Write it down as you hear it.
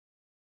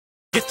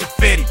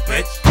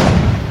bitch.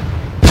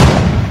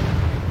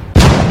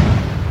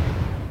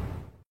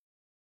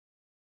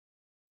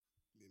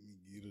 Let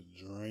me get a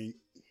drink.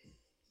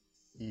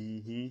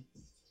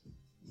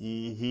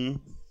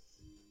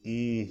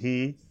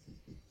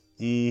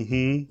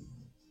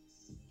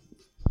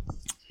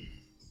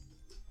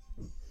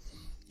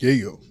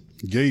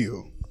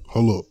 Yeah.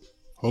 Hold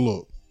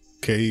up.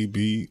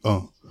 KB,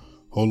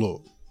 hold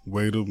up.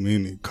 Wait a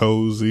minute.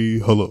 Cozy,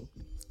 hold up.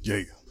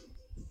 Yeah.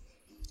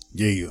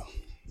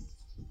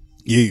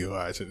 All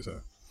right, check this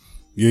out.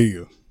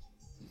 Yeah.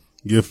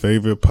 Your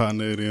favorite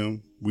partner of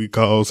them, we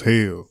calls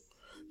hell.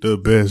 The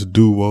best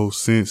duo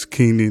since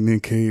Keenan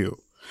and Kale.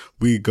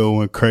 We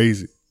going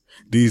crazy.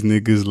 These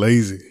niggas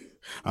lazy.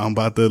 I'm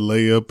about to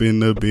lay up in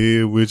the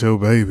bed with your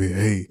baby.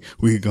 Hey,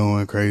 we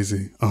going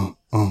crazy. I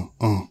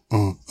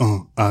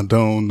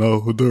don't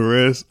know the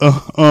rest.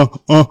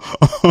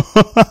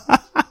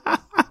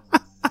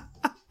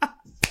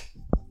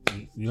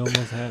 You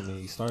almost had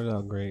me. You started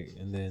out great,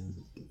 and then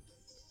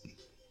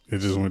it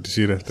just went to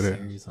shit after that.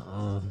 Series of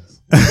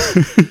ums.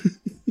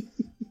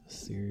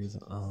 Series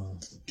of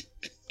ums.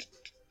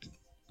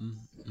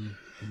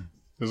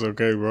 It's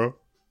okay, bro.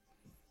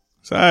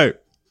 It's alright.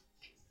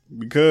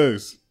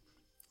 Because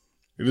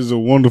it is a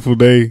wonderful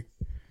day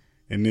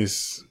in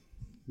this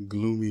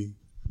gloomy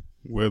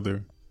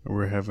weather that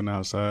we're having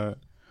outside.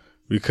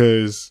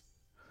 Because,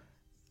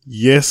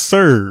 yes,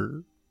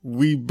 sir,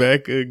 we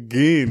back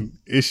again.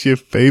 It's your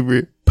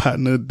favorite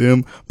partner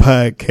them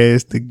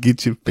podcast, to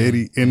get your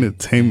fatty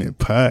entertainment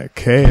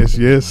podcast.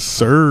 Yes,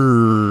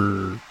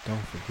 sir.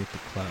 Don't forget the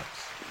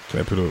claps.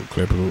 Clap it up.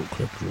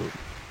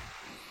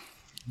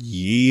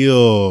 Yeah.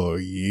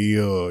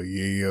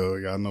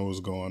 Y'all know what's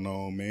going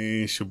on,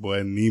 man. It's your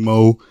boy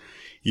Nemo.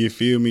 You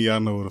feel me? Y'all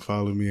know where to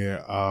follow me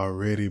at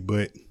already,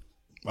 but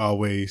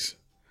always,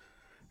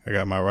 I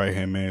got my right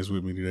hand man's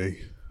with me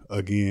today.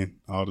 Again,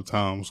 all the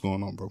time. What's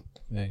going on, bro?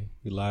 Hey,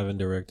 we live and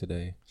direct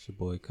today. It's your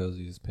boy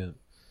Cozy is Pimp,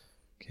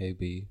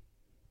 KB.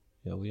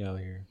 Yeah, we out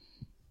here.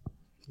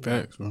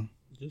 Facts, bro.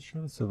 Just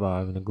trying to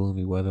survive in the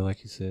gloomy weather,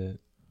 like you said.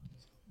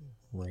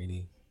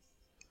 Rainy.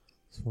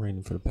 It's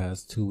raining for the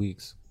past 2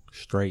 weeks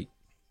straight.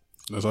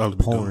 That's all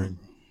it's pouring.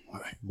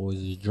 Right. Boys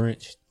is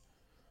drenched.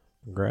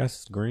 The grass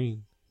is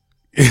green.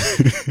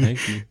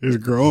 Thank you. It's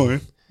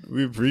growing.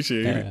 We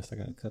appreciate it. I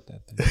gotta cut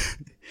that thing.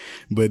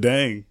 But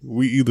dang,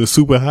 we either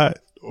super hot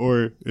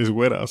or it's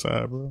wet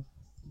outside, bro.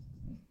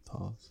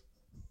 Pause.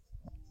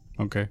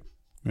 Okay.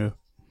 Yeah.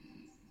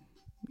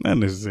 Not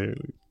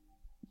necessarily.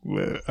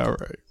 Well, all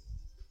right.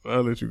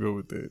 I'll let you go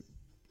with that.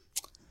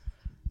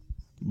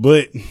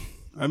 But,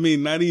 I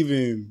mean, not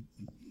even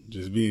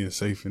just being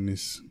safe in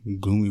this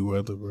gloomy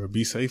weather, bro.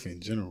 Be safe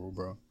in general,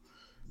 bro.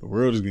 The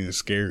world is getting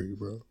scary,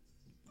 bro.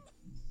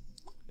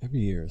 Every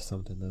year is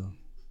something, though.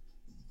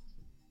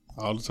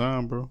 All the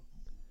time, bro.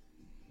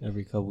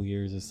 Every couple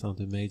years is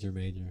something major.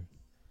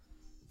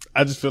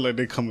 I just feel like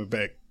they're coming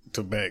back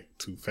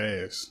too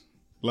fast.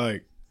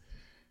 Like,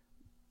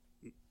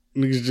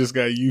 niggas just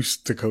got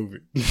used to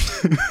COVID.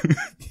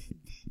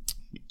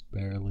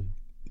 Barely.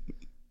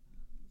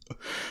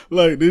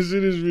 Like, this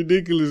shit is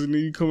ridiculous, and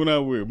then you coming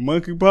out with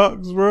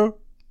monkeypox, bro.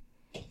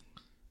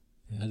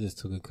 Yeah, I just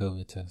took a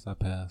COVID test. I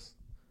passed.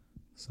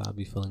 So I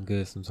be feeling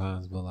good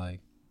sometimes, but like,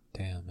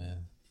 damn,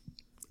 man.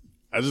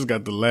 I just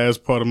got the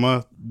last part of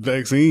my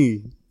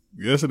vaccine.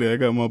 Yesterday, I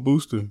got my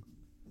booster.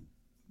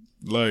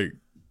 Like,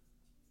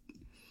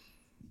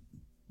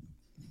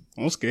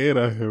 I'm scared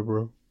out here,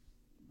 bro.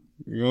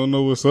 You don't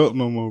know what's up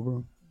no more,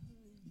 bro.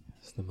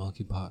 It's the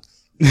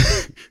monkeypox.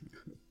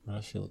 Bro,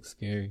 that shit looks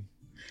scary.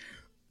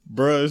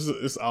 Bro,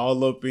 it's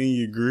all up in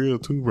your grill,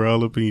 too, bro.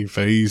 All up in your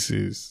face.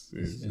 It's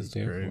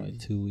there crazy. for like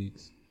 2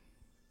 weeks.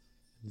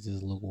 It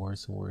just look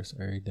worse and worse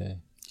every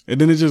day.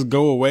 And then it just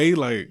go away?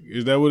 Like,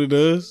 is that what it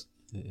does?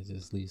 It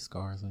just leaves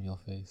scars on your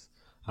face.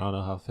 I don't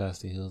know how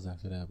fast it heals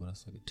after that, but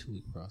it's like a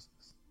 2-week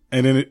process.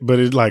 And then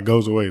it like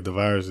goes away. The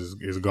virus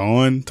is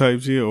gone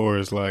type shit, or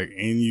it's like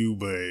in you,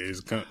 but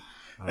it's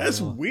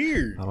that's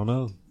weird. I don't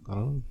know. I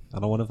don't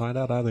want to find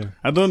out either.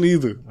 I don't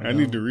either. I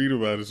need to read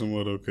about it some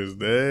more though, because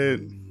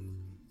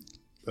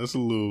that's a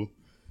little,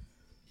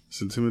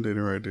 it's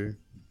intimidating right there.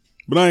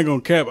 But I ain't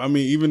gonna cap. I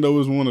mean, even though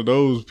it's one of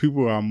those,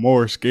 people are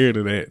more scared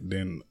of that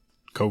than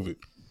COVID.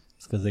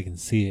 It's because they can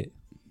see it.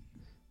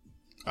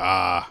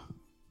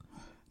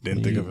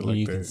 Didn't think of it like that. When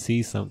you can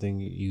see something,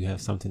 you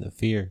have something to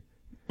fear.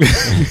 And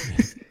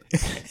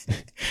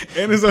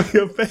it's on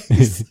your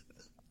face.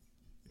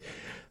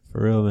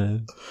 For real,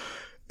 man.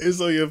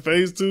 It's on your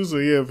face too. So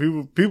yeah,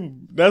 people.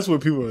 That's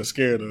what people are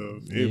scared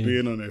of. It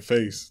being on their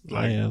face.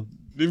 Like, I am.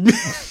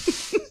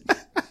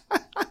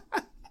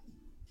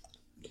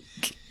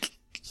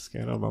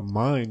 Scared out of my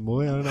mind,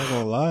 boy. I'm not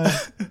gonna lie.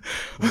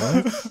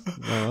 What?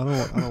 No,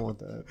 I don't want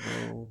that.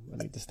 No, I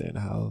need to stay in the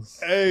house.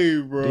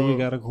 Hey, bro. Do we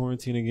gotta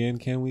quarantine again?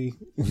 Can we?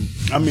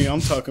 I mean,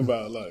 I'm talking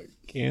about like.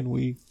 Can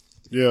we?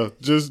 Yeah,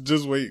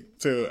 just wait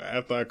till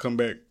after I come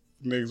back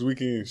next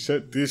weekend.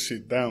 Shut this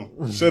shit down.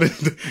 Shut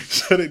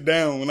it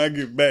down when I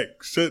get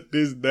back. Shut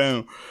this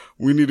down.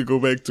 We need to go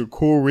back to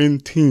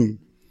quarantine.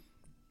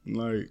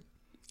 Like,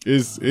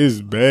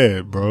 It's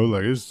bad, bro.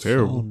 Like, it's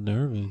terrible. So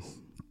nervous.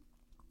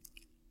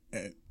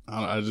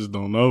 I just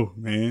don't know,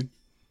 man.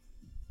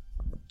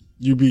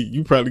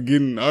 You probably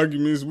getting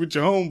arguments with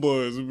your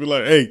homeboys and be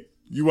like, hey,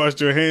 you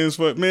washed your hands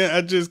for man,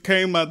 I just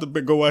came out the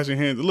bed, go wash your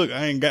hands. Look,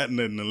 I ain't got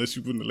nothing unless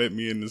you wouldn't let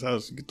me in this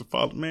house. You get the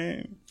father,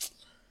 man.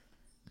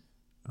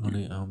 I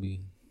don't be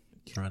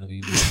trying to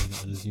be big.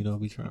 I just, be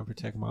trying to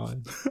protect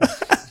mine.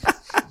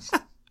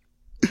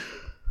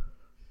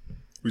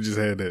 We just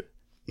had that.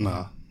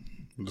 Nah,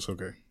 it's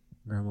okay.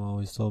 Grandma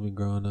always told me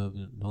growing up,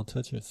 don't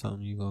touch it.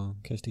 Something you gonna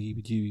catch the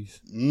heebie-jeebies.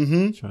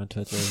 Mm-hmm. Trying to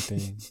touch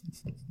everything.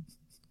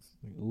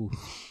 Ooh,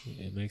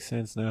 it makes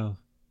sense now.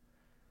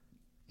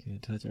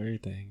 Can't touch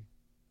everything.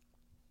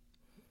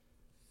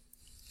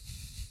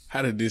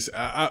 How did this?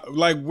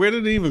 Like, where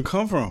did it even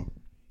come from?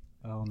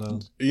 I don't know.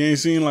 You ain't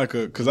seen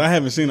because I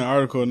haven't seen an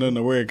article or nothing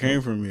of where it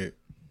came from yet.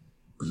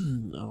 I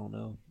don't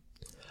know.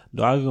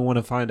 Do I even want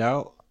to find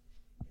out?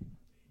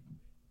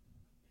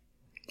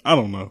 I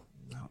don't know.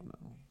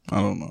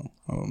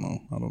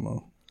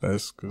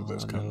 That's because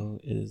that's kind of.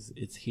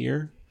 It's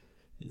here.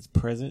 It's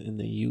present in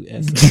the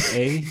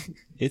USA.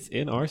 It's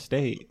in our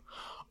state.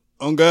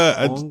 On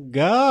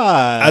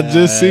God. I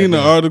just seen the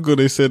article.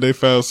 They said they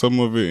found some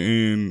of it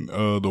in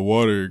the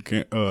water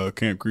at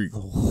Camp Creek.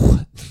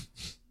 What?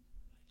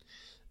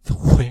 The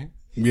where?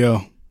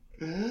 Yeah.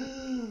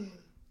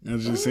 I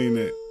just seen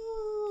that.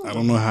 I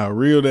don't know how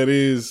real that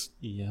is.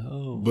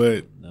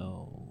 But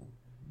no.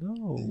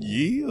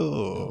 Yeah.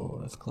 No,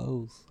 that's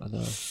close. I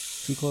know.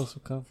 Too close for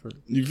comfort.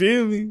 You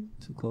feel me?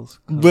 Too close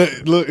for comfort.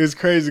 But look, it's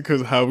crazy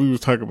because how we was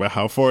talking about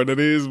how far that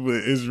is, but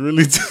it's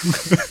really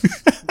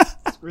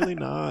It's really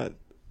not.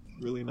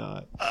 Really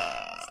not.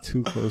 It's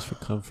too close for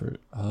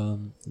comfort.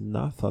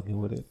 Not fucking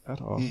with it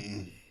at all.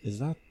 Mm-mm. Is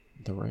that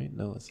the rain?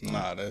 No, it's not.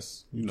 Nah,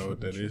 that's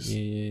what that is.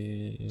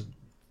 Yeah.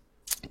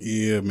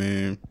 Yeah,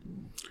 man.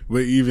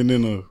 But even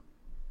in a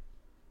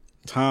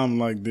time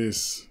like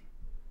this,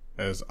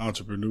 as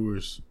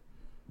entrepreneurs,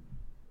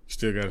 you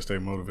still got to stay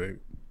motivated.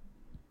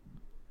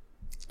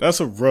 That's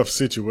a rough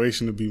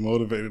situation to be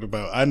motivated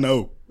about. I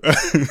know,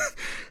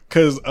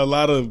 because a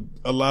lot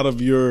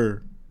of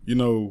your,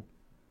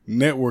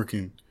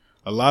 networking.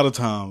 A lot of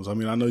times, I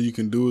mean, I know you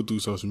can do it through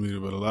social media,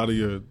 but a lot of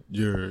your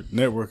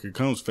networking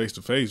comes face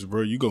to face,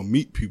 bro. You go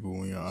meet people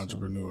when you're an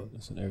entrepreneur.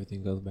 So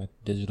everything goes back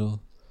to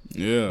digital.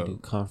 Yeah. Do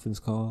conference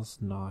calls?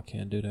 No, I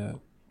can't do that.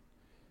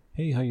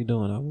 Hey, how you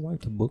doing? I would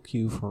like to book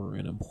you for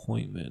an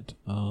appointment.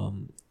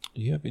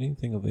 Do you have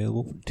anything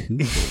available for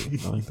Tuesday,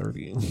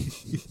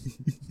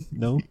 9:30?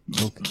 No?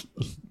 Okay.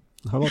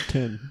 How about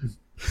 10?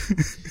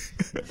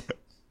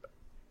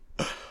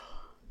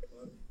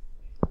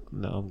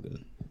 No, I'm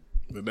good.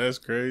 But that's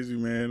crazy,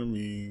 man. I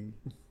mean,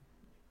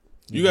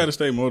 you got to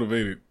stay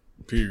motivated,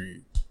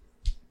 period.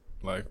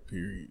 Life,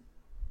 period.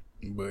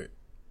 But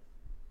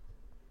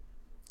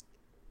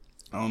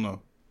I don't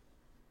know.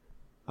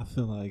 I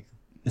feel like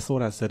it's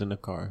what I said in the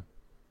car.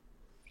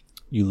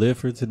 You live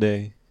for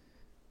today,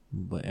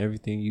 but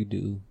everything you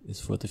do is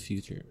for the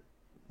future.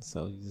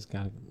 So you just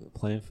got to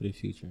plan for the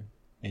future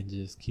and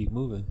just keep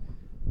moving.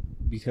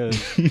 Because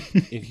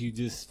if you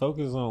just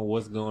focus on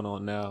what's going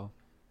on now,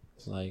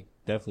 it's like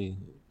definitely,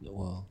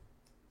 well,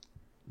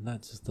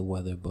 not just the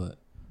weather, but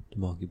the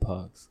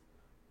monkeypox.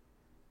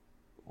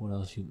 What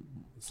else?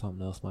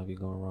 Something else might be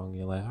going wrong in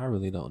your life. I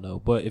really don't know.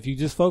 But if you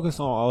just focus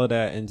on all of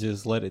that and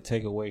just let it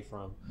take away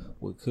from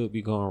what could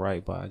be going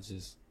right by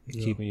just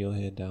keeping your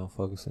head down,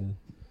 focusing,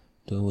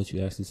 doing what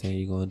you actually saying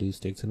you're going to do,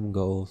 stick to them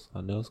goals.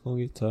 I know it's going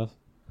to get tough.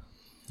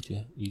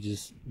 You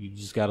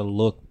just got to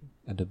look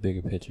at the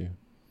bigger picture.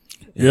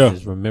 And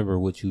just remember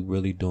what you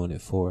really doing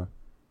it for,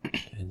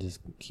 and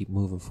just keep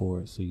moving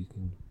forward so you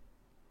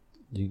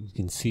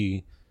can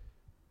see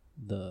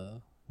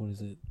the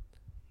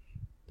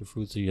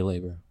fruits of your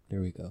labor.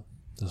 There we go.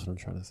 That's what I'm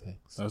trying to say.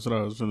 That's what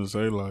I was trying to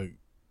say. Like,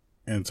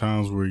 in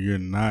times where you're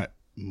not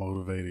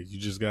motivated, you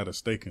just got to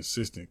stay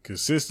consistent.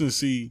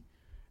 Consistency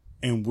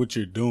in what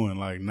you're doing,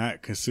 like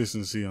not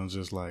consistency on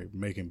just like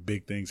making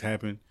big things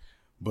happen,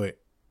 but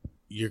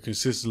you're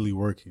consistently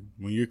working.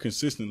 When you're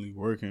consistently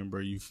working, bro,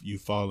 you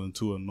fall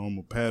into a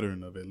normal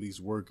pattern of at least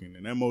working,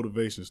 and that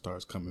motivation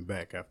starts coming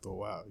back after a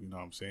while. You know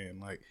what I'm saying?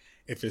 Like,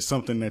 if it's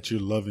something that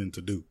you're loving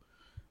to do.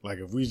 Like,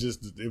 if we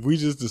just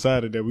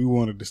decided that we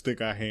wanted to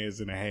stick our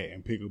hands in a hat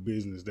and pick a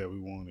business that we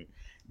wanted,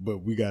 but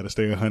we got to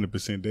stay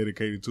 100%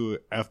 dedicated to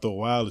it, after a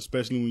while,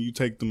 especially when you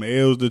take them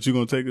L's that you're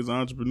going to take as an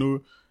entrepreneur,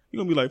 you're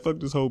going to be like, fuck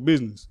this whole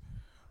business.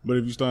 But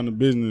if you start a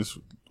business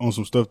on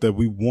some stuff that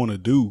we want to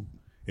do,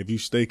 if you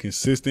stay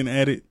consistent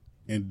at it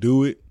and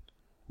do it,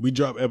 we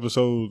drop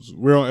episodes.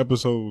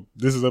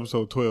 This is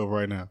episode 12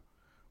 right now.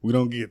 We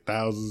don't get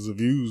thousands of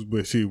views,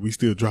 but shit, we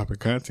still dropping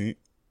content.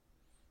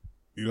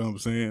 You know what I'm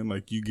saying?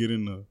 Like, you get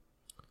in the...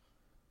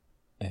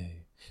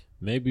 Hey,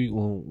 maybe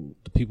when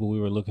the people we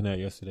were looking at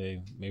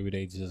yesterday, maybe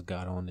they just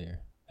got on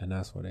there, and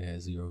that's why they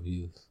had 0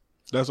 views.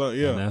 That's all,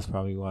 yeah. And that's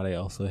probably why they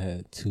also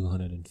had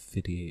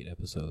 258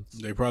 episodes.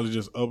 They probably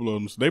just upload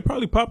them. They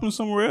probably popping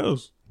somewhere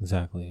else.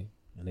 Exactly.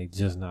 And they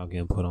just now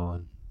getting put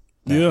on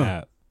that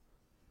app.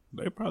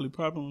 They probably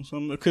popping on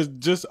something because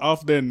just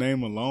off that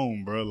name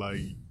alone, bro. Like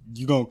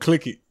you gonna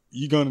click it,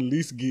 you gonna at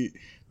least get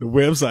the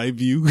website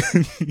view,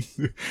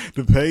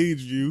 the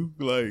page view.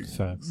 Like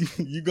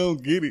you gonna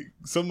get it.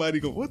 Somebody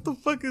go, what the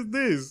fuck is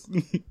this?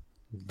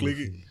 Click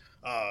it.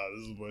 This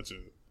is a bunch of,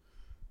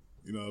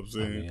 you know what I'm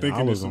saying?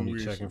 I was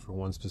only checking for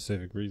one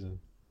specific reason.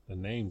 The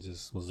name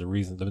just was the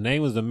reason. The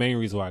name was the main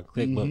reason why I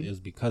clicked, but it was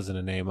because of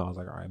the name. I was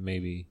like, all right,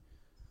 maybe.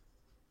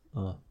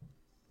 And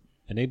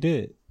they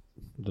did.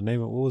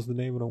 What was the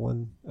name of the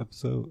one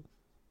episode?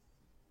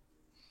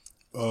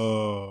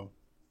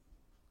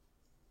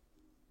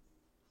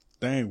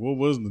 Dang, what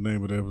was the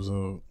name of the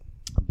episode?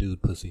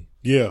 Dude Pussy.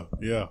 Yeah.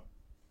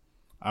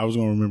 I was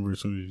gonna remember as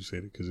soon as you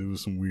said it because it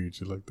was some weird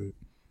shit like that.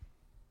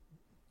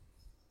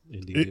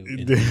 Indeed,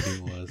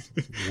 it was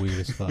weird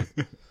as fuck.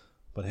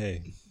 But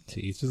hey,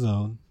 to each his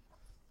own.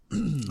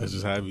 That's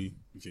just happy.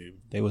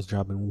 They was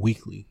dropping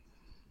weekly.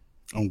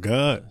 On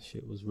God. That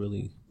shit was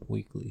really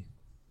weekly.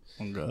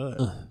 On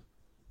God.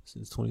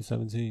 Since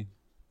 2017.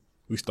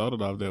 We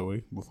started off that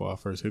way before our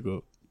first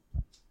hiccup.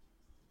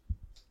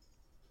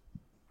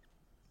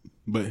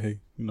 But hey,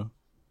 you know,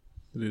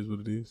 it is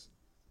what it is.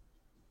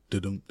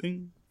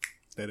 Da-dum-ding.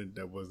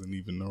 That wasn't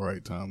even the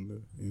right time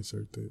to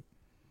insert that.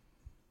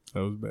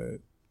 That was bad.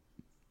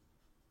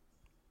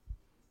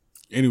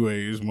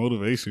 Anyway, it's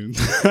motivation.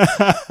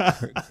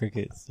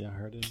 Crickets, y'all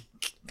heard him?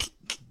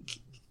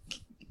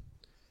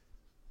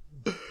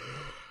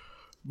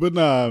 But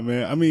nah,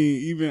 man. I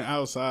mean, even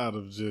outside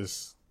of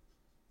just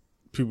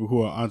people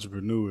who are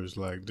entrepreneurs,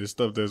 like this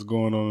stuff that's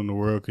going on in the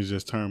world could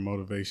just turn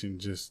motivation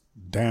just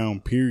down,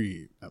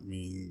 period. I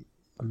mean,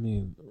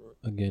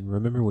 again,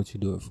 remember what you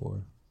do it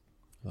for.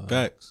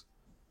 Facts.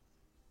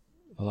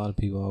 A lot of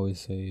people always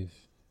say,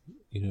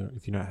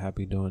 if you're not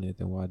happy doing it,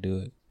 then why do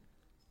it?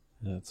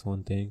 That's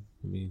one thing.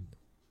 I mean,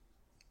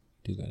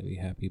 you do got to be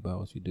happy about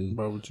what you do.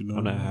 About what you do.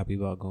 I'm not happy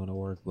about going to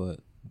work, but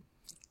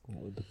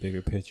the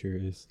bigger picture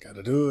is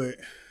gotta do it.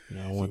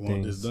 I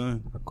want this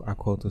done. I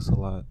quote this a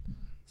lot.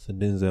 It's a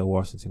Denzel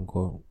Washington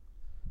quote.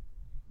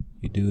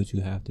 You do what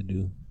you have to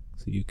do,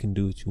 so you can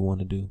do what you want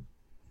to do.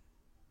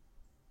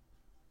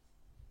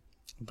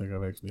 I think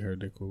I've actually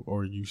heard that quote,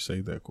 or you say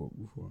that quote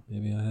before.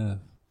 Maybe I have.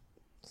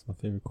 It's my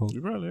favorite quote.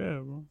 You probably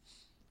have, bro.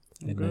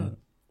 Amen.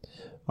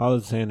 All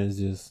I'm saying is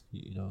just,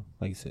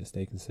 like you said,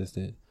 stay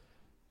consistent.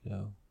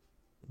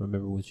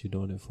 Remember what you're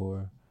doing it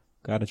for.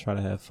 Got to try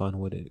to have fun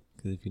with it,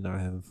 because if you're not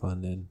having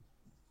fun, then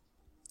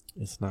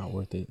it's not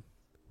worth it.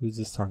 We was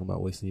just talking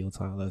about wasting your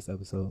time last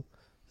episode.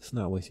 It's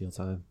not wasting your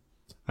time.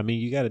 I mean,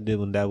 you got to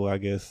dibble and dabble, I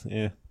guess.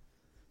 Yeah.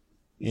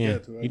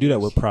 You do that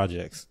with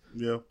projects.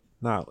 Yeah.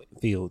 Not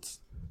fields.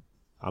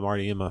 I'm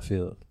already in my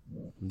field.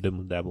 I'm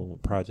dibbling dabbling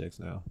with projects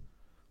now.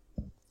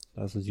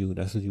 That's what you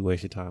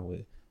waste your time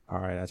with. All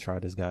right, I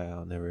tried this guy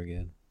out, never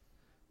again.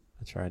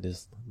 I tried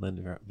this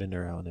bender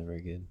out, never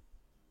again.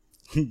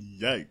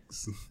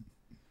 Yikes.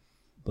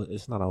 But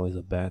it's not always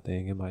a bad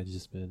thing. It might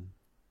just been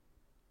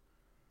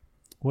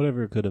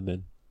whatever it could have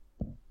been.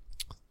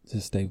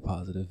 Just stay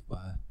positive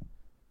by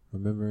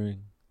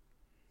remembering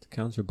to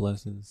count your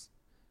blessings.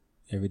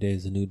 Every day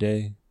is a new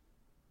day.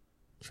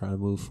 Try to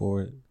move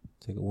forward.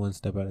 Take it one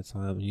step at a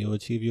time, and you'll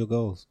achieve your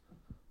goals.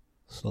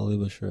 Slowly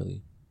but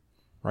surely.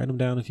 Write them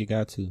down if you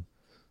got to.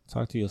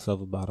 Talk to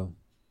yourself about them.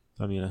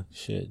 I mean,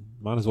 shit.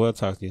 Might as well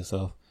talk to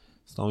yourself.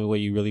 It's the only way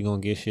you really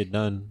gonna get shit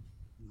done.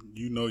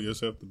 You know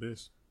yourself the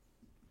best.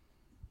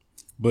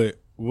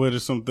 But what are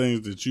some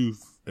things that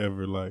you've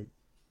ever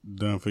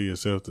done for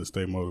yourself to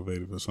stay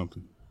motivated for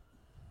something?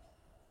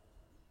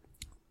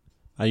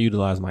 I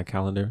utilize my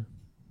calendar.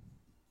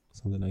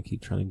 Something I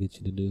keep trying to get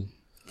you to do.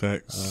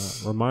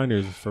 Facts.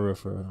 Reminders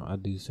for I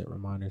do set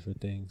reminders for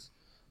things.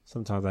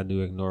 Sometimes I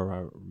do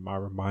ignore my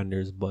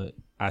reminders, but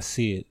I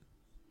see it.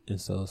 And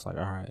so it's like,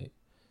 all right,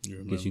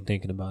 get you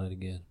thinking about it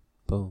again.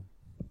 Boom.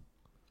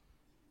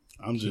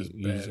 I'm just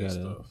you bad just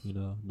gotta,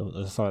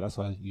 at stuff. That's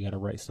why you gotta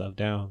write stuff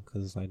down,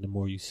 because it's like the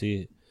more you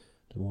see it,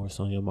 the more it's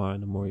on your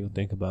mind, the more you'll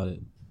think about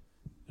it.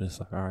 And it's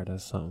like, all right,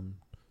 that's something.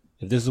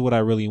 If this is what I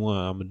really want,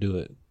 I'm gonna do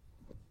it.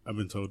 I've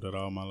been told that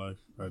all my life.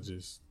 I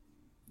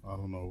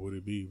don't know what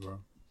it be, bro.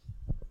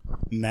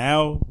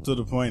 Now, to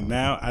the point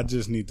now, I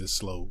just need to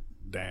slow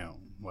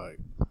down. Like,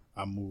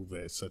 I move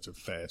at such a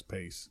fast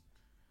pace.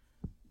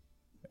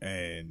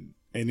 And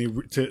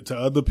to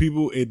other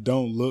people, it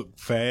don't look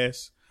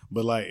fast,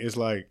 but it's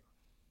like,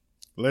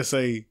 let's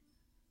say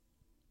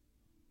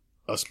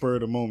a spur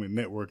of the moment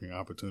networking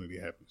opportunity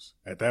happens.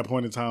 At that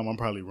point in time, I'm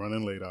probably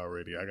running late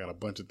already. I got a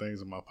bunch of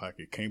things in my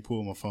pocket. Can't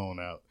pull my phone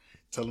out.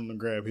 Tell him to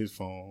grab his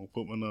phone,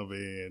 put my number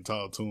in,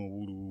 talk to him,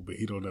 woo-doo, but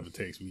he don't ever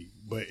text me.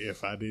 But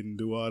if I didn't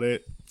do all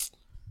that,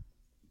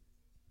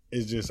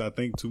 it's just I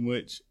think too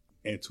much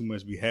and too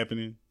much be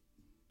happening.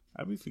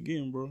 I be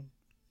forgetting, bro.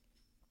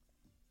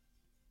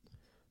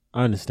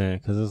 I understand,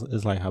 because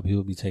it's like how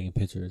people be taking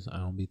pictures. I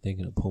don't be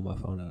thinking to pull my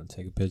phone out and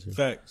take a picture.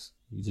 Facts.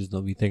 You just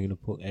don't be thinking to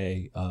pull,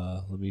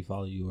 let me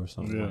follow you or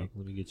something. Yeah.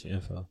 Let me get your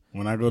info.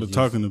 When I go to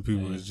talking to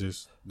people, it's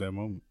just that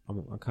moment.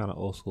 I'm kind of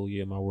old school.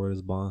 Yeah, my word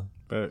is bond.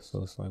 Facts.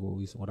 So it's like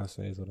what I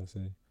say is what I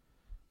say.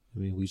 I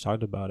mean, we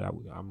talked about it.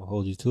 I'm gonna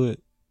hold you to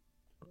it.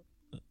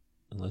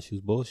 Unless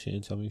you was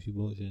bullshitting, tell me if you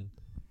bullshitting.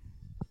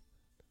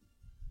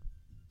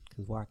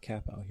 Cause why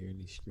cap out here in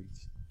these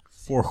streets?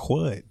 For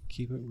what?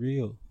 Keep it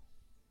real.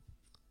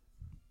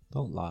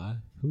 Don't lie.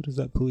 Who does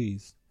that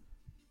please?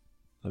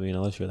 I mean,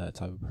 unless you're that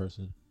type of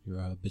person, you're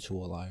a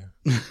habitual liar.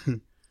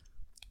 To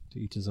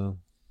each his own.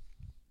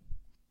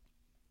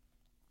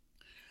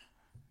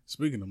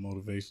 Speaking of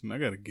motivation, I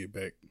gotta get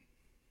back.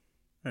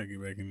 I gotta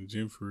get back in the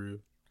gym for real.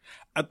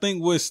 I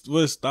think what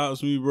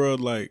stops me, bro,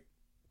 like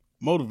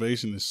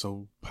motivation is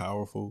so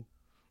powerful.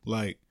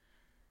 Like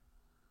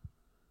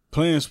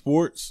playing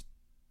sports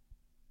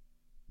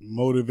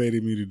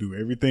motivated me to do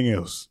everything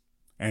else.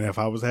 And if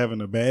I was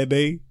having a bad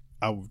day,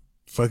 I would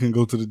fucking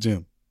go to the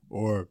gym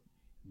or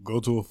go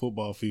to a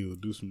football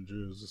field, do some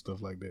drills and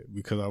stuff like that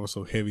because I was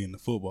so heavy in the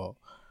football.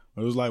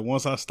 It was like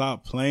once I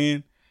stopped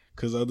playing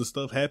because other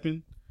stuff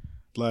happened,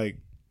 like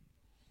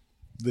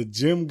the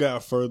gym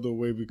got further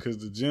away because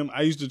the gym,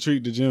 I used to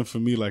treat the gym for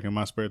me like in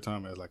my spare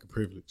time as like a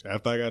privilege.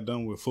 After I got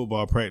done with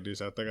football practice,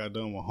 after I got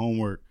done with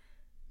homework,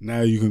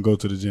 now you can go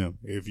to the gym.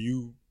 If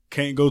you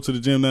can't go to the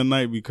gym that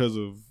night because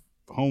of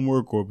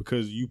homework or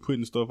because you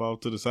putting stuff off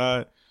to the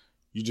side,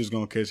 you just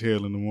gonna catch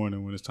hell in the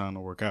morning when it's time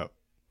to work out.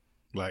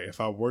 Like if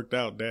I worked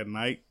out that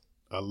night,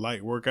 a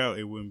light workout,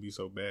 it wouldn't be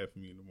so bad for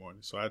me in the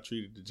morning. So I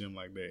treated the gym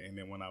like that. And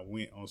then when I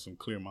went on some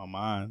clear my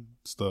mind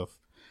stuff,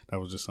 that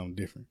was just something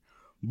different.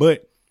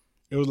 But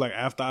it was like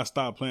after I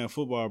stopped playing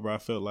football, bro, I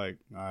felt like,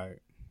 all right,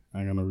 I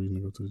ain't got no reason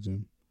to go to the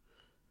gym.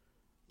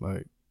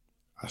 Like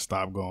I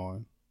stopped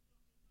going.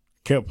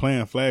 Kept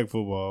playing flag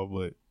football,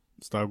 but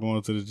stopped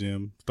going to the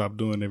gym, stopped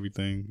doing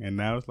everything. And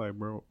now it's like,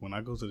 bro, when I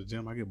go to the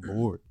gym, I get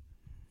bored.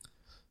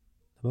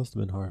 That must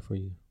have been hard for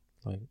you.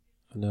 Like,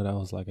 I know that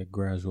was like a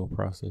gradual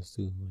process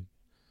too.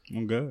 Like,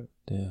 I'm good.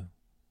 Damn.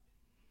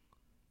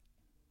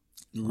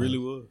 It really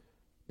was.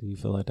 Do you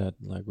feel like that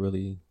like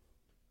really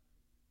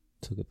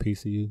took a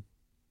piece of you?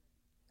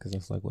 Because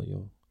that's like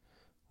one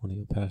of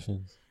your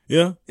passions.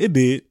 Yeah, it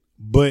did.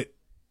 But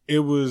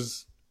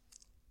it's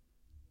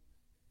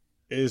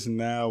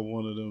now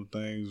one of them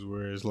things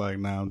where it's like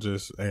now I'm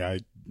just, hey,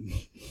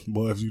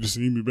 boy, if you'd have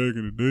seen me back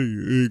in the day,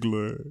 you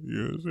glad.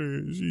 You know what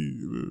I'm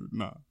saying?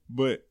 Nah.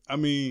 But, I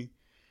mean,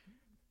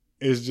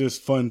 it's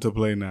just fun to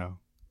play now.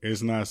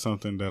 It's not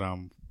something that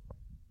I'm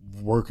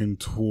working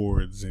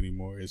towards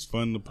anymore. It's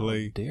fun to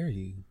play. How dare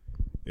you?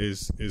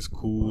 It's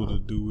cool to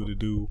do what it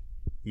do,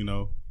 you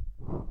know.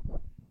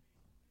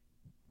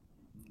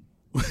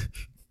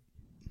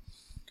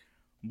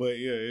 But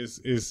yeah,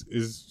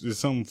 it's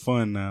something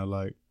fun now.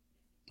 Like,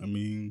 I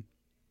mean,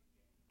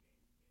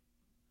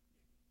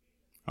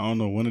 I don't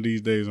know. One of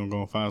these days, I'm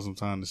gonna find some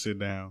time to sit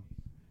down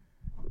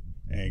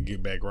and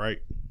get back right,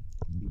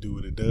 do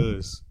what it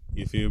does.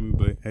 You feel me?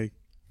 But hey,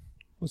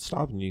 what's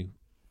stopping you?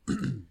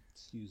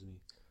 Excuse me.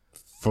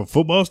 For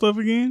football stuff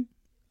again?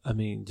 I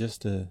mean,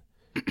 just to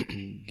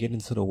get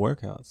into the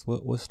workouts.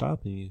 What's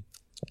stopping you?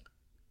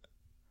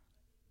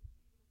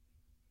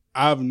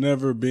 I've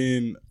never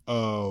been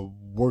a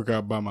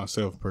workout by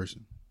myself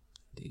person.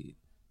 Indeed.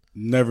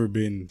 Never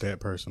been that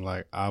person.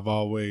 Like, I've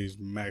always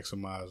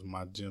maximized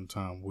my gym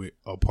time with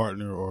a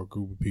partner or a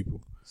group of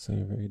people. So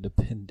you're very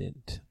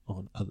dependent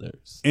on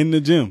others. In the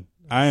gym,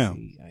 I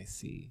am. I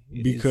see.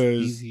 It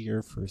because is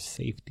easier for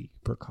safety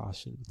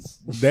precautions.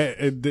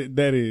 That's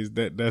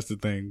the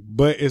thing.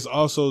 But it's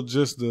also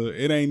just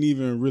it ain't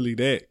even really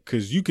that,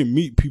 because you can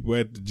meet people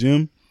at the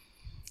gym.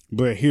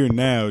 But here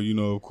now, you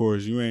know, of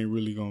course, you ain't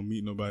really going to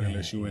meet nobody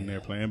unless you in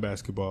there playing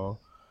basketball.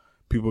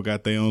 People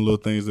got their own little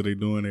things that they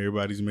doing.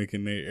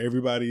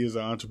 Everybody is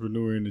an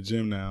entrepreneur in the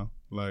gym now.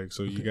 Like,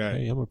 so you got.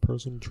 Hey, I'm a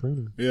personal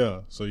trainer.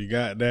 Yeah. So you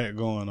got that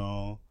going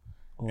on.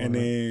 Or and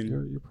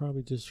then. You're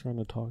probably just trying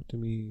to talk to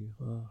me.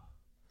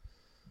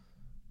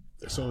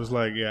 So it's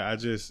like, yeah,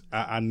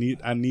 I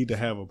need to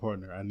have a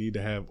partner. I need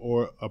to have,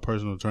 or a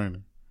personal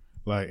trainer.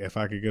 Like, if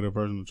I could get a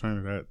personal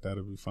trainer,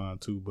 that'll be fine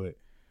too. But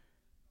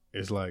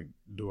it's like,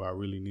 do I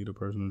really need a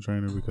personal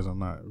trainer? Because I'm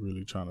not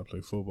really trying to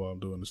play football. I'm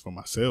doing this for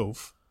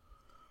myself.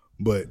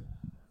 But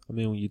I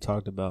mean, when you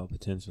talked about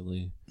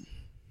potentially,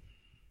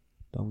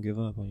 don't give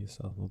up on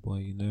yourself, my boy.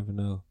 You never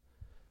know.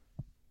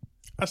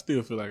 I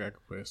still feel like I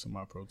could play a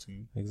semi-pro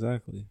team.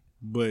 Exactly.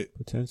 But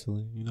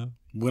potentially, you know,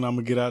 when I'm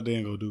gonna get out there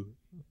and go do it,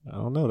 I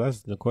don't know. That's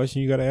the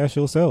question you got to ask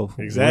yourself.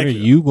 Exactly.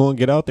 When are you going to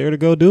get out there to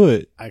go do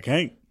it? I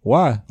can't.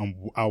 Why?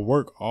 I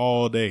work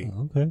all day.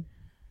 Okay.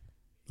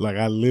 Like,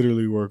 I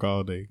literally work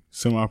all day.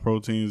 Semi-pro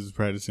teams is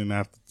practicing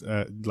after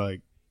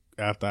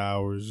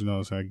hours. You know what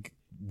I'm saying?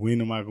 When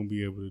am I going to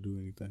be able to do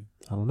anything?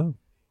 I don't know.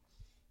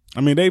 I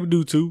mean, they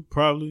do too,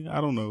 probably.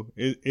 I don't know.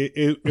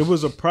 It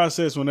was a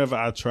process whenever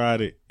I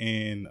tried it.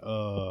 And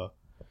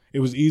it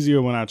was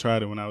easier when I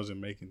tried it when I was in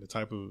Macon. The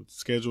type of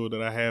schedule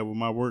that I had with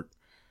my work,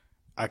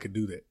 I could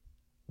do that.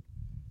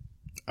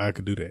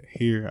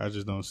 Here, I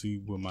just don't see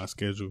with my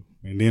schedule.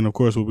 And then, of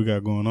course, what we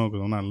got going on,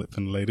 because I'm not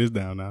finna lay this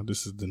down now.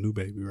 This is the new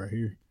baby right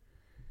here.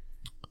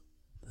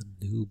 The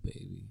new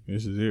baby.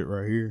 This is it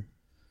right here.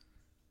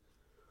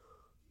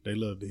 They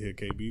love to hear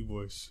KB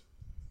voice.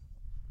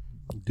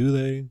 Do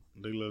they?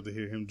 They love to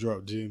hear him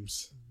drop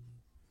gems.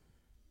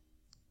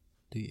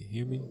 Do you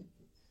hear me?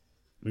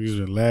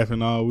 Niggas been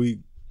laughing all week.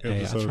 Hey, I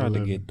Episode tried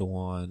 11. to get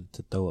Dewan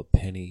to throw a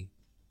penny,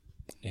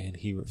 and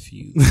he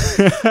refused.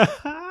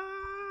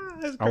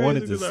 I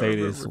wanted to say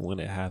this when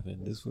it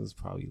happened. This was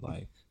probably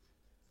like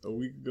a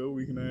week ago,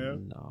 week and a half.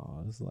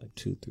 No, this is like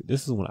 2, 3.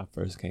 This is when I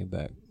first came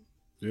back.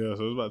 Yeah,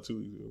 so it was about 2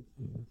 weeks ago.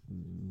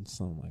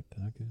 Something like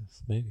that, I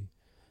guess. Maybe.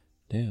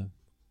 Damn.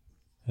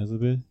 Has it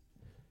been?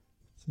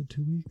 Is it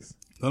 2 weeks?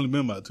 It's only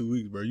been about 2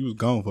 weeks, bro. You was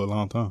gone for a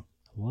long time.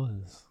 I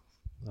was.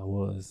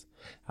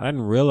 I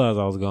didn't realize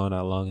I was gone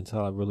that long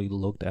until I really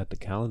looked at the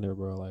calendar,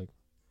 bro. Like,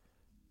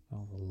 that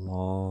was a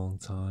long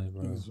time,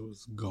 bro. It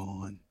was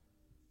gone.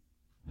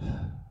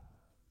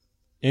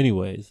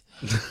 Anyways,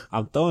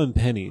 I'm throwing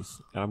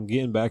pennies, and I'm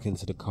getting back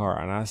into the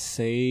car, and I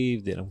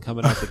saved it. I'm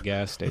coming out the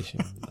gas station.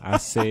 I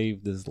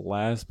saved this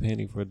last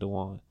penny for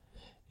Dewan,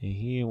 and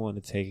he didn't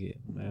want to take it.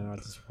 Man, I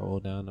just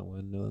rolled down the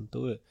window and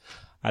threw it.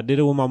 I did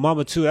it with my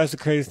mama, too. That's the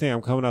craziest thing.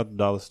 I'm coming out the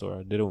dollar store.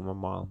 I did it with my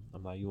mom.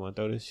 I'm like, you want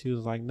to throw this? She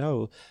was like,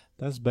 no,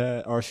 that's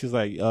bad. Or she was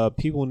like,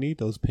 people need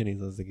those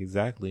pennies. I was like,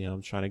 exactly.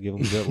 I'm trying to give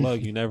them good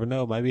luck. You never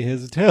know. Might be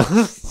his or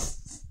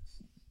tails.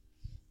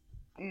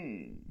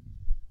 I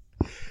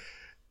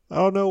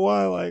don't know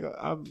why. Like,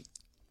 I'm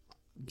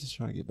just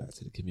trying to get back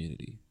to the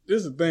community.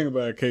 This is the thing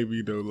about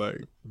KB, though.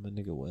 Like, I'm a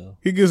nigga well.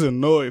 He gets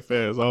annoyed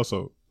fast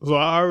also. So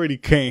I already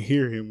can't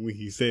hear him when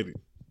he said it.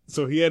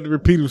 So he had to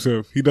repeat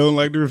himself. He don't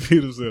like to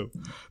repeat himself.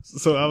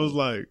 So I was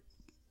like,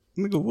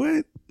 nigga,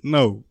 what?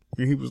 No.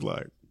 And he was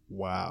like,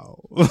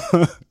 wow.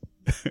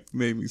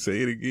 Made me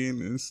say it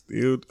again and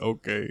still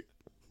okay.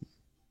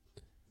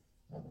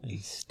 He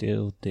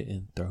still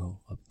didn't throw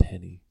a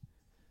penny.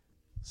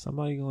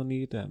 Somebody gonna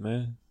need that,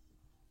 man.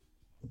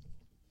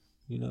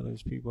 You know,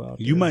 there's people out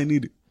there. You might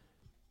need it.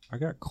 I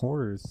got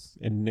quarters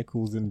and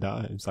nickels and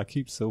dimes. I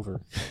keep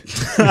silver.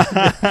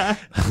 I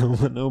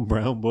don't want no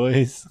brown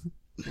boys.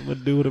 I'm gonna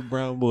do with a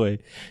brown boy.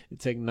 It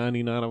take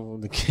 99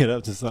 of them to get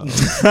up to something.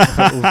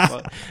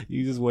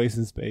 You just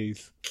wasting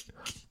space.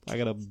 I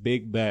got a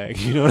big bag.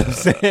 You know what I'm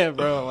saying,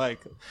 bro? Like,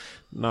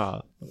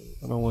 nah,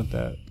 I don't want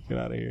that. Get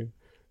out of here.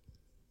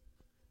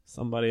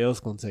 Somebody else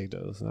gonna take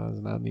those. No,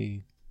 it's not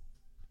me.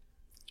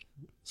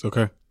 It's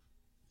okay.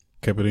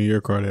 Kept it in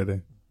your car that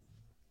day.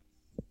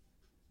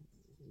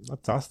 I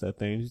tossed that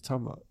thing. What you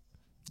talking about?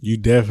 You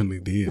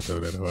definitely did throw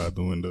that out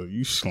the window.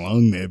 You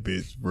slung that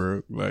bitch,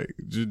 bro. Like,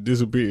 just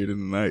disappeared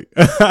in the night.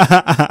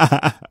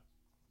 That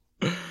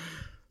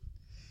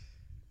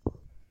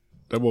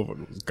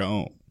motherfucker was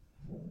gone.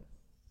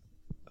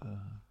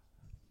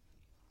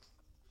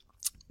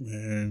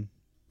 Man,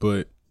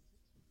 but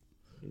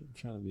I'm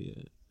trying to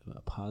be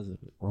a positive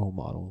role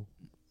model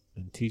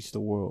and teach the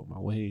world my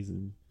ways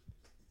and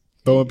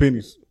throwing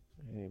pennies.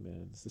 Hey,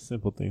 man, it's the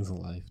simple things in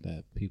life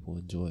that people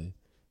enjoy.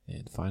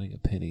 And finding a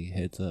penny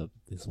heads up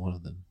is one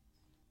of them.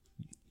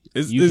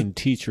 You can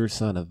teach your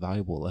son a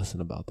valuable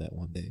lesson about that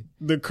one day.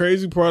 The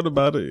crazy part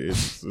about it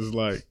is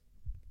like,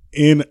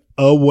 in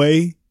a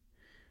way,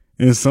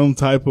 in some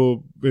type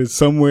of, it's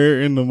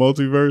somewhere in the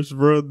multiverse,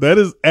 bro, that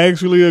is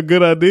actually a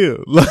good idea.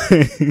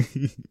 Like,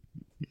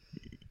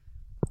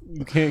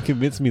 you can't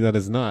convince me that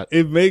it's not.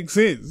 It makes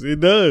sense. It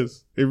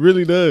does. It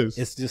really does.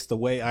 It's just the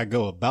way I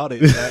go about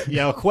it. That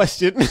y'all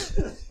question.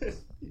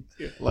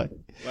 Like,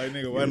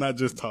 nigga, why not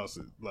just toss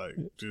it? Like,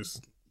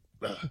 just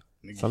nigga,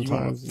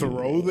 sometimes you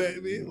throw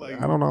that bit.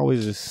 Like, I don't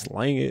always just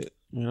slang it.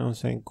 You know what I'm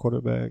saying?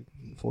 Quarterback,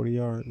 40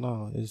 yard.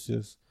 No, it's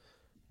just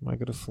you might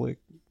get a flick,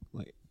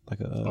 like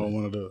a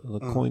one of the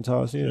coin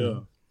toss.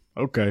 Yeah.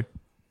 Okay.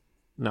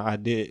 No, I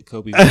did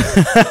Kobe.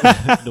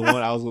 The one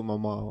I was with my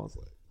mom. I was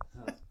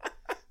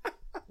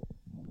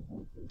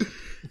like,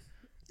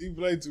 you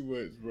play too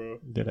much, bro.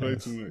 Play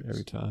too much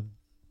every time.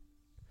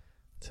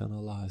 Tell no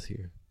lies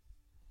here.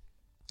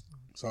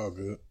 It's all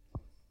good.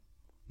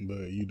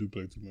 But you do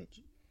play too much.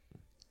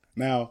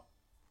 Now,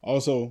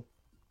 also,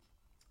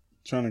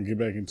 trying to get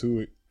back into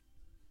it.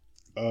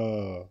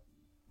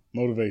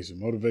 Motivation.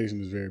 Motivation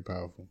is very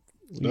powerful.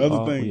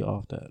 We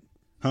off that.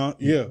 Huh?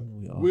 Yeah.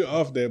 We're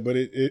off that, but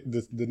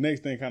the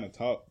next thing kind of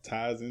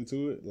ties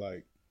into it.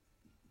 Like,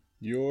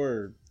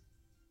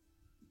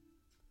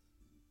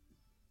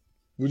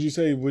 would you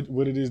say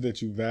what it is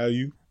that you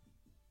value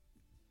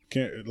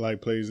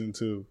plays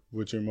into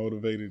what you're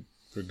motivated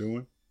for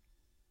doing?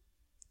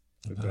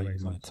 I value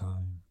my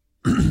time.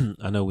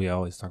 I know we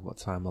always talk about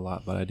time a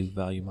lot, but I do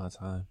value my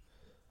time.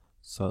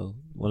 So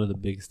one of the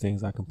biggest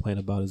things I complain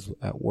about is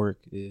at work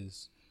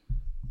is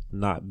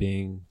not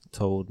being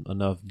told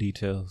enough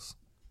details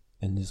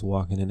and just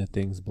walking into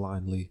things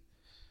blindly.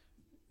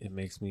 It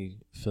makes me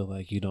feel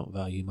like you don't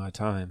value my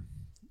time.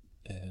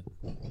 And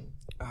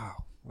I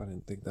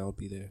didn't think that would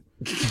be there.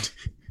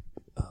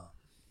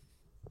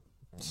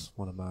 It's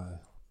one of my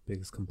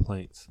biggest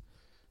complaints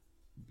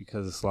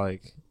because it's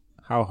like,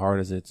 how hard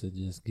is it to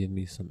just give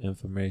me some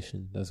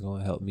information that's going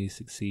to help me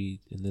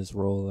succeed in this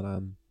role that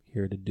I'm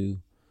here to do,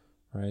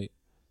 right?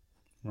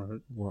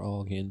 Right. We're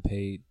all getting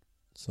paid,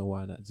 so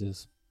why not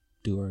just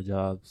do our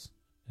jobs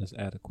as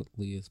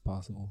adequately as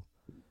possible?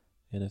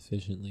 and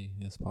efficiently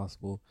as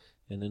possible.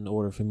 And in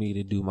order for me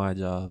to do my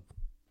job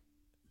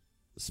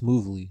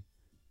smoothly,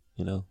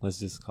 let's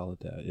just call it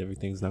that.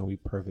 Everything's not gonna be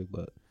perfect,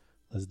 but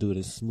let's do it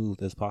as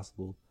smooth as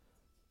possible.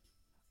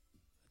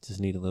 Just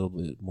need a little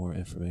bit more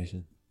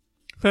information.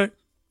 Fact.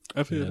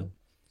 I feel it.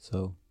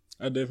 So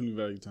I definitely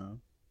value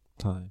time.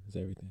 Time is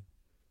everything.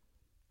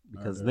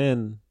 Because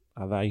then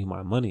I value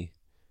my money.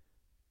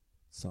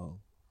 So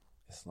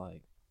it's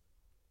like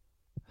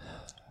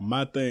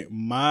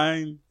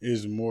mine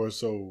is more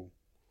so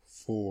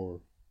for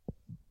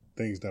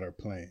things that are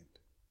planned,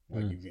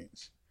 like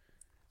events.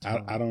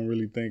 I don't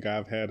really think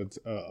I've had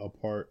a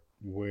part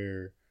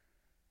where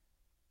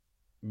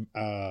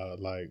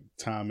like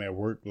time at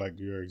work, like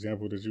your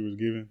example that you was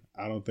giving.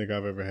 I don't think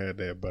I've ever had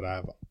that, but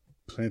I've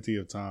plenty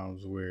of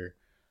times where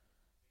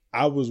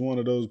I was one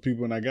of those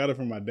people, and I got it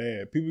from my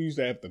dad. People used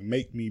to have to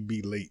make me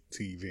be late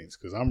to events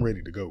because I'm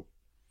ready to go.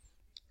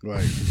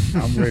 Like,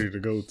 I'm ready to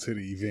go to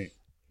the event.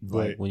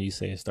 Like when you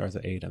say it starts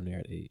at 8, I'm there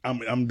at 8.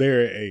 I'm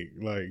there at 8.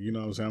 Like, you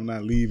know what I'm saying? I'm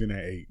not leaving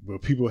at 8.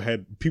 But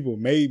people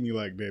made me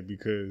like that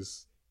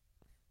because,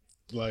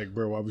 like,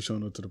 bro, why we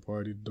showing up to the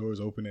party? The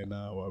doors open at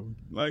 9. Why we,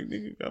 like,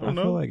 nigga, I don't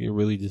know. I feel like it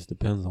really just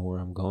depends on where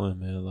I'm going,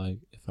 man. Like,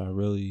 if I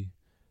really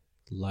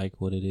like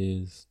what it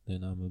is,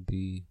 then I'm going to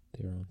be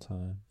there on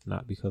time.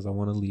 Not because I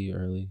want to leave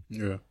early.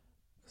 Yeah.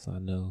 Because I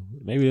know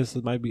maybe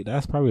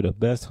that's probably the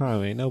best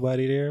time. Ain't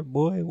nobody there,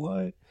 boy.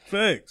 What?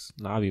 Facts.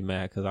 Nah, I'll be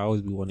mad because I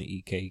always be wanting to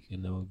eat cake,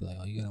 and they'll be like,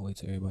 "Oh, you gotta wait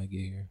till everybody get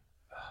here."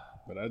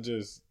 But I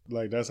just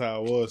like that's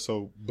how it was.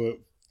 So, but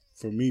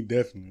for me,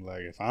 definitely,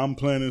 like if I'm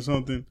planning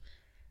something,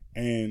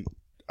 and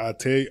I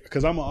tell you,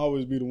 because I'm gonna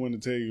always be the one to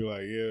tell you,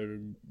 like,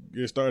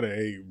 yeah, it start at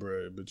 8,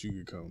 bro, but you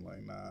could come like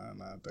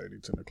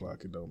 9:30, 10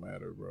 o'clock. It don't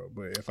matter, bro.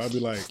 But if I be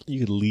like, you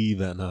could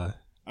leave at 9.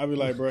 I be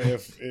like, bro,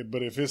 if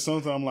it's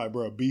something, I'm like,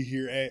 bro, be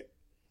here at.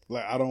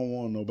 Like, I don't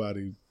want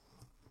nobody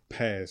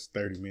past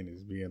 30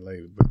 minutes being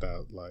late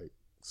without like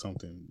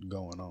something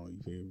going on.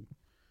 You feel me?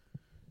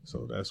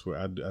 So that's where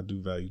I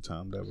do value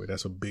time that way.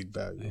 That's a big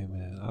value. Hey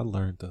man, I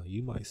learned though,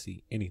 you might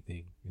see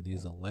anything in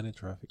these Atlanta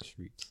traffic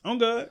streets. I'm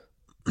good.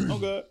 I'm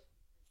good.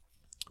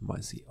 You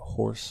might see a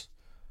horse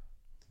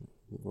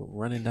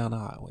running down the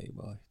highway,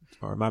 boy.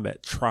 Or my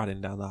bad, trotting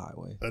down the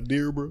highway. A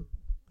deer, bro.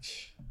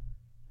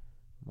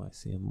 Might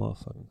see a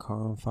motherfucking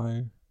car on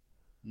fire.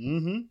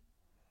 Mm-hmm.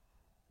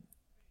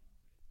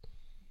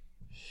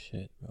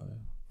 Shit, bro.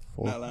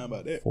 Not lying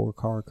about that.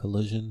 4-car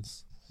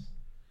collisions.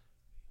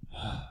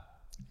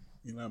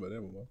 You lying about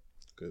that one, bro.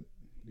 Good.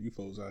 You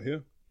folks out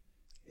here.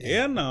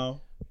 Yeah,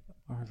 no.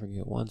 I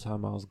forget one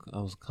time I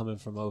was coming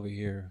from over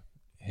here,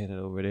 headed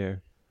over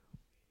there,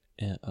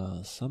 and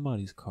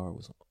somebody's car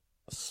was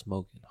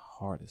smoking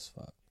hard as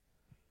fuck.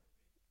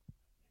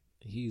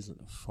 He's in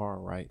the far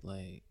right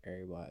lane.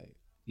 Everybody,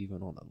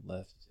 even on the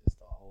left, just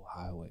the whole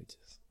highway,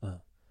 just. I'm like,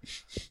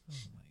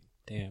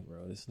 damn,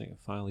 bro, this nigga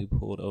finally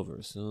pulled over.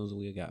 As soon as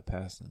we got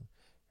past him,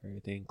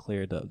 everything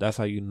cleared up. That's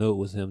how you know it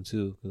was him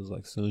too, because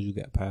like as soon as you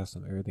got past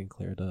him, everything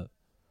cleared up.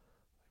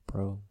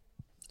 Bro,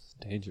 it's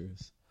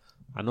dangerous.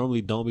 I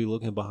normally don't be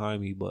looking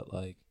behind me, but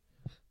like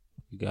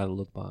you gotta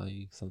look behind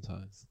you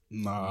sometimes.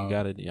 Nah, you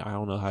gotta. I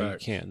don't know how you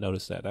can't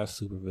notice that. That's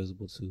super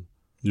visible too.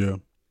 Yeah.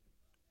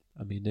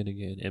 I mean, then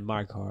again, in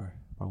my car,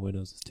 my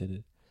windows is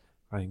tinted.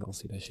 I ain't gonna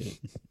see that shit.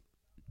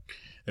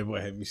 That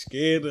boy had me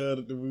scared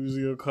of the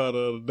museum car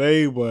the other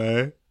day,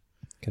 boy.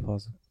 Okay,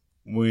 pause.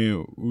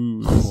 When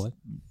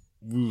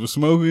we were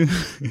smoking,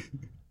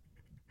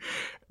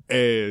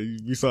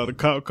 and we saw the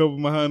cop couple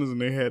behind us, and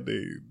they had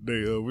they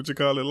what you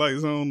call it,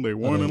 lights on, they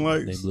warning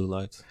lights. They blue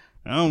lights.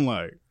 And I'm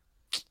like,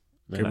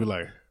 they be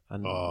like, I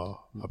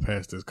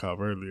passed this cop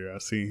earlier. I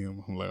seen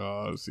him. I'm like,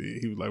 oh, see,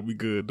 he was like, we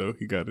good though.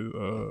 He got his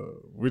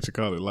what you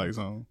call it, lights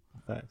on.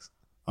 Facts.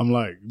 I'm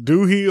like,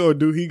 do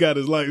he got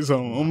his lights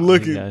on? I'm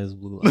looking. He got his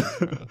blue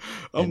lights,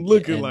 I'm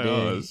looking like,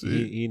 oh shit.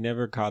 He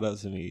never caught up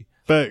to me.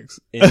 Facts.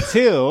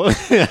 Until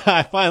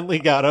I finally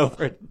got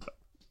over it.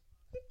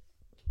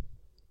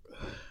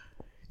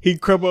 He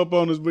crept up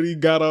on us, but he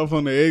got off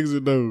on the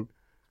exit though.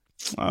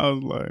 I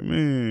was like,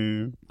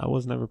 man. I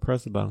was never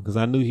pressed about him because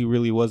I knew he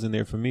really wasn't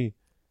there for me.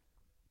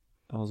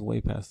 I was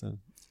way past him.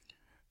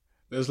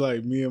 That's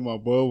like me and my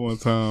boy one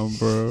time,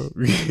 bro.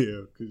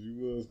 Yeah, because you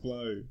was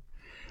flying.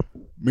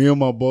 Me and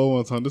my boy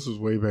one time, this was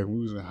way back when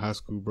we was in high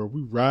school, bro.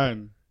 We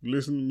riding,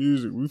 listening to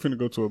music. We finna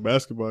go to a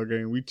basketball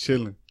game. We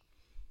chilling.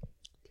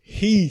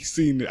 He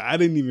seen it. I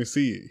didn't even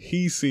see it.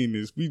 He seen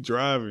this. We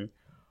driving.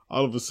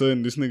 All of a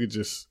sudden, this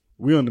nigga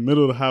we on the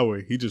middle of the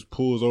highway. He just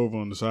pulls over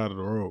on the side of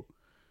the road.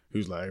 He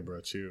was like, hey,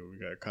 bro, chill. We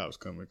got cops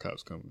coming.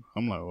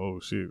 I'm like, oh,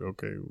 shit.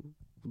 Okay.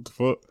 What the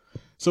fuck?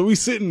 So we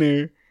sitting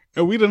there,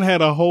 and we done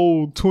had a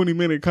whole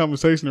 20-minute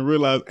conversation and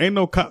realized ain't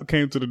no cop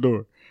came to the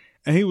door.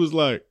 And he was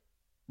like,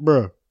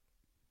 bro,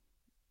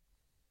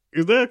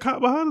 is there a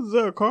cop behind us? Is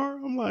there a car?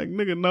 I'm like,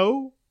 nigga,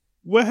 no.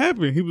 What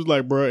happened? He was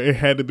like, bro, it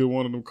had to be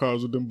one of them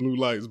cars with them blue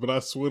lights, but I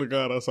swear to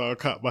God, I saw a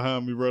cop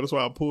behind me, bro. That's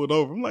why I pulled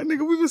over. I'm like,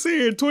 nigga, we been sitting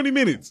here 20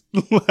 minutes.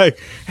 Like,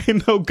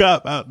 ain't no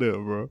cop out there,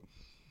 bro.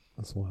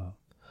 That's wild.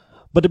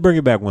 But to bring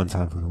it back one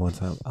time for the one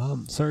time,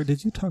 sir,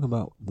 did you talk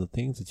about the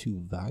things that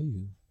you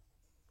value,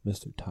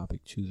 Mr.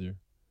 Topic Chooser?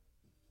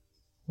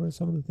 What are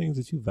some of the things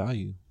that you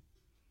value?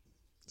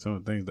 Some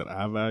of the things that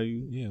I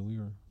value. Yeah, we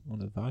were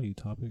on a value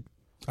topic.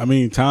 I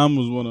mean, time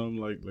was one of them.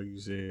 Like you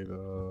said,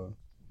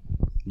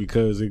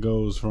 because it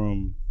goes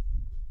from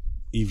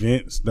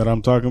events that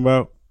I'm talking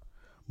about,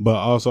 but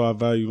also I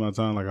value my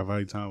time. Like I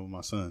value time with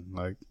my son.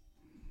 Like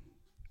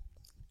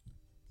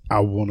I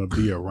want to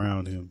be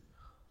around him,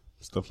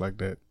 stuff like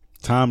that.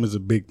 Time is a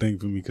big thing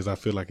for me because I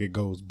feel like it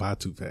goes by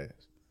too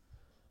fast.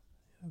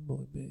 That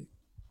boy big.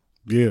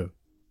 Yeah,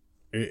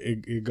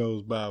 it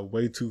goes by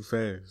way too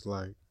fast.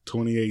 Like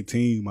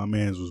 2018, my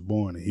man's was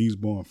born, and he's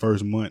born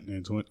first month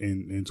in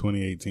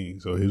 2018.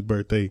 So his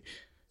birthday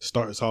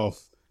starts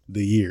off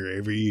the year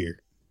every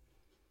year,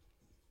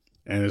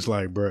 and it's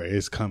like, bro,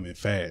 it's coming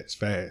fast.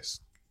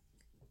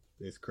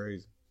 It's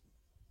crazy.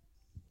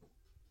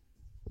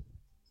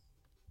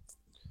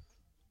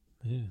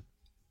 Yeah.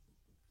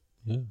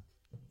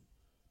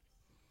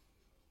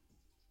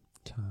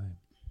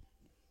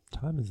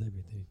 Time is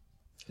everything.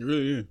 It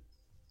really is.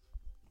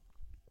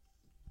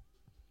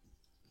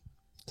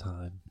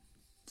 Time.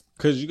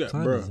 Cause you got,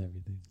 Time bro, is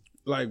everything.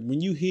 like when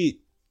you hit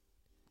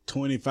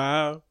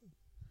 25,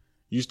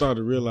 you start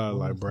to realize,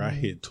 like, bro, I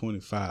hit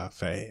 25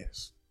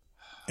 fast.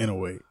 In a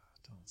way.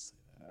 Don't say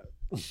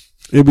that.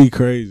 It'd be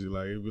crazy.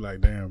 Like it'd be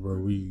like, damn, bro,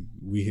 we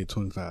hit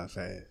 25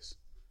 fast,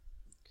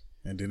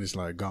 and then it's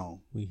like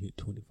gone. We hit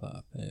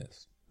 25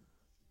 fast.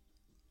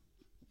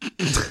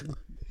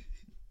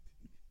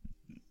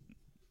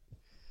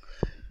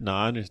 No,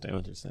 I understand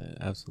what you're saying.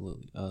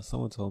 Absolutely.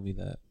 Someone told me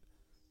that,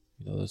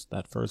 it's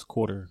that first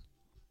quarter,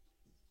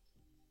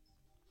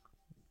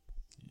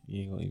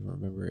 you ain't gonna even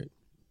remember it.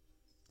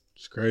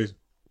 It's crazy.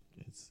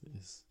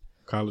 It's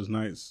College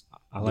nights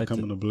I like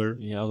becoming a blur.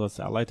 Yeah, I was gonna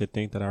say, I like to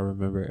think that I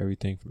remember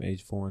everything from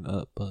age 4 and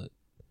up, but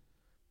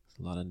there's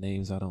a lot of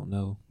names I don't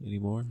know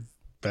anymore.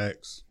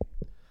 Facts.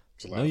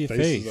 It's a lot Know of your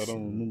faces face. I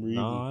don't remember either.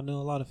 No, I know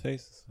a lot of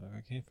faces.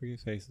 I can't forget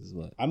faces,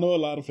 but I know a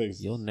lot of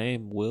faces. your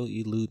name will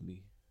elude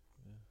me.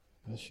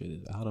 That shit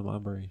is out of my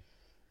brain.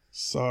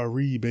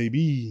 Sorry,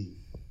 baby.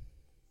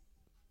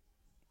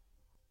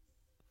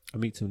 I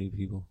meet too many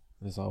people.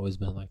 It's always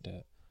been like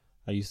that.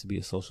 I used to be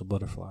a social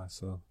butterfly,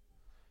 so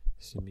I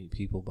used to meet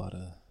people by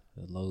the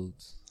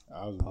loads.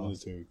 I was a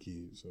military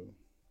kid, so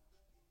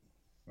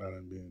I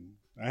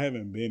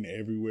haven't been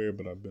everywhere,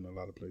 but I've been a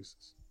lot of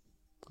places.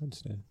 I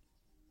understand.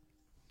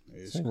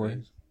 It's Same crazy.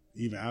 way.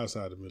 Even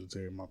outside the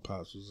military, my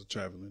pops was a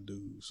traveling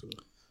dude. So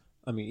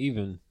I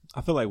mean,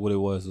 I feel like what it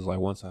was like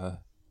once I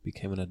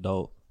became an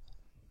adult,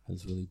 I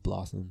just really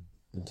blossomed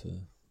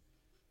into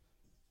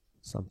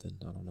something.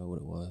 I don't know what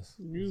it was.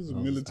 you was a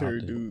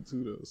military dude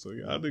too, though. So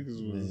y'all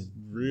niggas was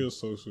real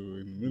social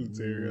in the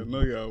military. I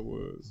know y'all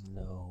was.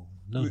 No.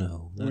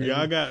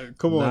 Y'all got.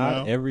 Come on now.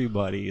 Not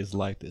everybody is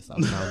like this. I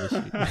promise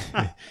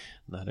you.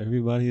 Not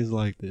everybody is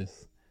like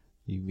this.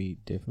 You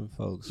meet different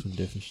folks from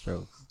different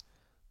strokes.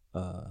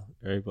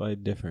 Everybody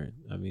different.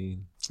 I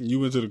mean, you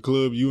went to the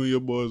club. You and your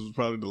boys was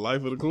probably the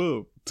life of the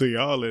club. To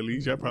y'all, at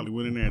least, y'all probably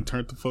went in there and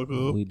turned the fuck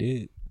up. We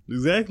did.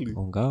 Exactly.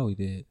 On God, we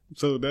did.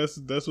 So that's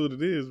what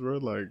it is, bro.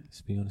 Like,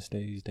 just be on the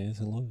stage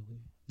dancing loyally.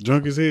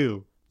 Drunk as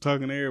hell,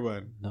 talking to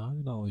everybody. No, I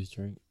didn't always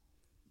drink.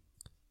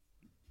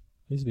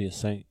 I used to be a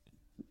saint.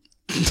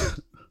 I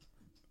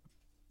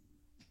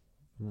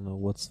don't know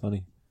what's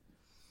funny.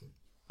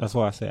 That's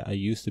why I say I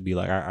used to be.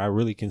 Like, I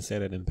really can say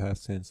that in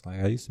past tense. Like,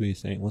 I used to be a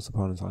saint once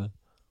upon a time.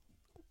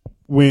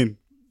 When?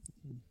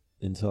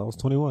 Until I was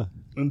 21.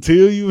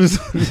 Until you was...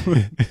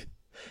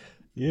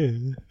 Yeah.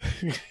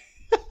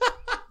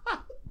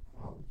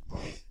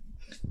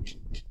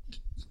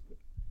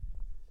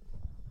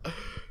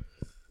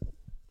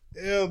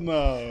 Hell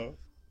no.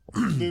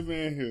 This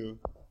man here.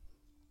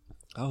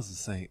 I was a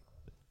saint.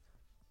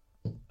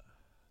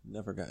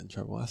 Never got in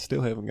trouble. I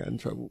still haven't gotten in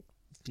trouble,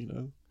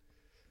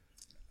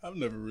 I've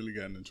never really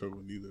gotten in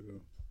trouble neither,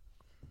 though.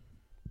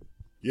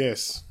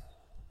 Yes.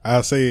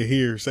 I'll say it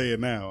here, say it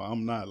now.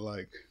 I'm not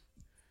like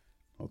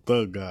a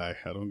thug guy.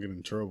 I don't get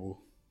in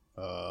trouble.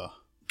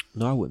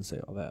 No, I wouldn't say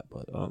all that,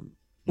 but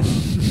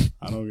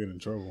I don't get in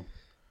trouble.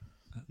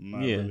 I'm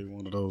not really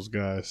one of those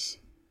guys.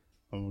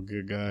 I'm a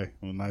good guy.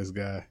 I'm a nice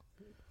guy.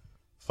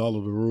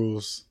 Follow the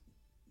rules.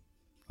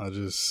 I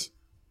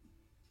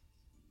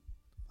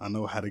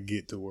know how to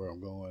get to where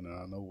I'm going, and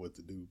I know what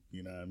to do.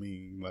 You know what I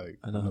mean? Like,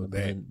 I know how to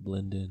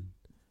blend in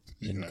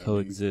and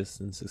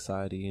coexist in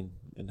society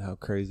and how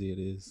crazy it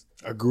is.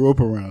 I grew up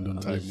around them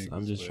type niggas.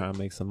 I'm just trying to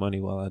make some money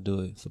while I do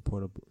it.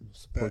 Support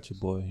your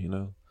boy,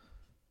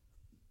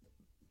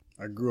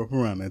 I grew up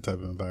around that type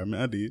of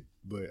environment. I did,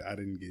 but I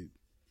didn't get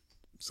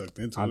sucked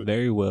into it. I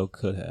very well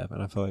could have,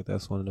 and I feel like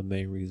that's one of the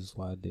main reasons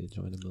why I did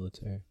join the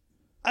military.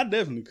 I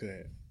definitely could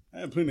have. I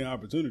had plenty of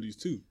opportunities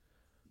too.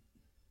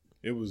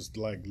 It was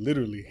like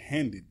literally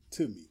handed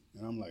to me,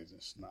 and I'm like,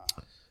 just nah.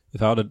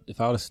 If I would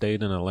have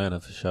stayed in Atlanta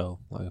for sure,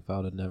 like if I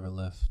would have never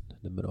left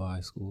the middle of high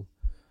school,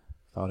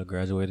 if I would have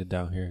graduated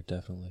down here,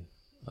 definitely,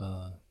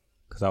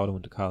 because I would have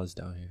went to college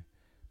down here.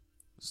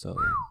 So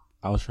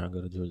I was trying to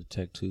go to Georgia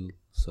Tech too,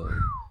 so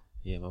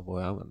yeah, my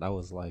boy, that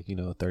was like a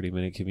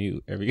 30-minute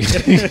commute every.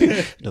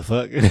 The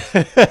fuck,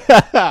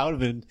 I would have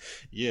been,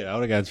 I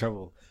would have got in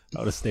trouble. I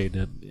would have stayed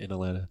in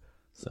Atlanta,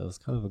 so it's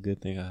kind of a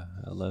good thing I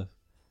left.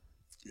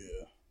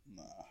 Yeah,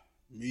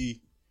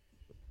 me,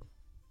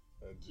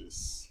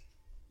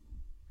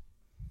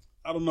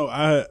 I don't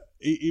know.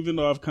 Even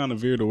though I've kind of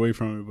veered away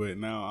from it, but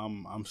now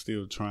I'm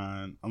still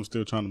trying. I'm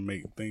still trying to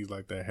make things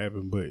like that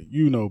happen. But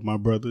my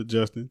brother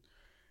Justin,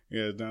 he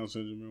has Down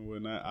syndrome and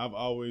whatnot. I've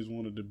always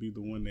wanted to be the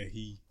one that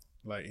he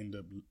like end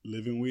up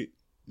living with.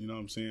 You know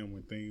what I'm saying?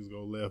 When things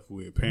go left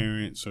with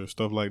parents or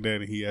stuff like that,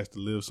 and he has to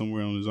live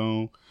somewhere on his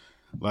own,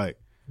 like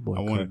Boy,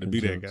 I wanted to be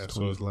that guy.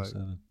 So it's like,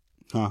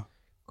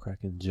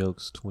 cracking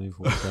jokes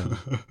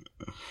 24/7.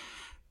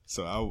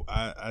 So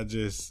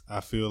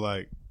I feel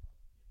like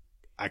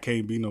I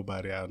can't be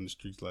nobody out in the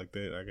streets like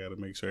that. I got to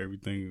make sure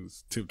everything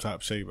is tip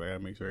top shape. I got to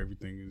make sure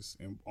everything is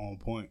on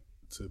point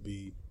to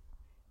be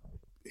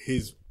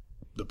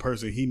the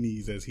person he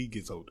needs as he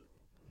gets older.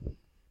 You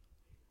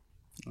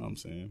know what I'm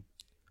saying?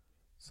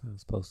 So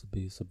it's supposed to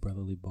be a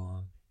brotherly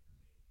bond.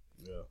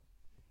 Yeah.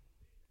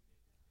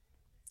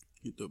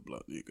 Get the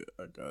block, nigga.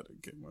 I gotta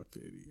get my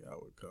fatty. I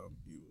would come.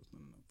 You was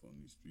running up on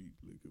these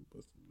streets, liquor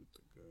busting with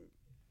the gun.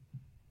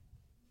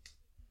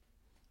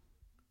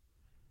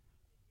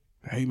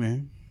 Hey,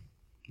 man.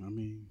 I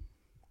mean,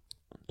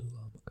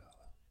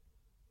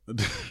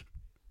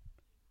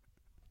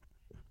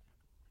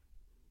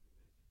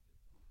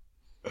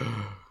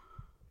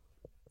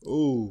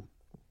 oh,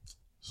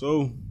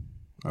 so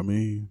I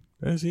mean,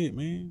 that's it,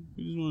 man.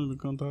 We just wanted to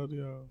come talk to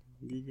y'all,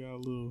 give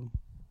y'all a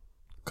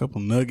couple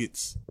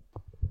nuggets.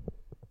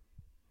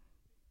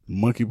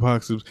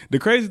 Monkeypox. The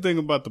crazy thing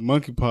about the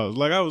monkeypox,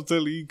 like I was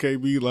telling you,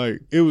 KB,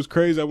 like it was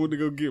crazy. I went to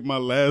go get my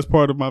last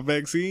part of my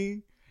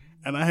vaccine.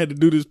 And I had to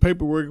do this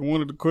paperwork, and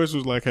one of the questions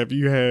was like, "Have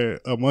you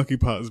had a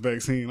monkeypox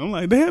vaccine?" I'm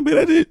like, "Damn,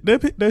 man,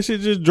 that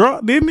shit just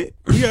dropped, didn't it?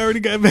 We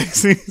already got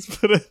vaccines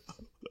for that."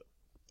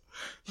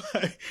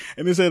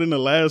 And it said in the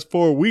last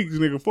 4 weeks,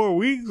 nigga, 4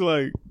 weeks,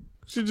 like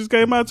shit just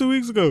came out 2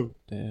 weeks ago.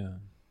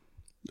 Damn,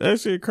 that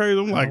shit crazy.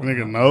 I'm like,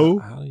 nigga, no.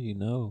 How do you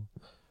know?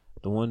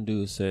 The one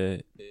dude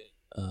said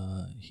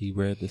he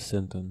read the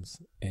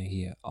symptoms and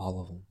he had all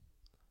of them.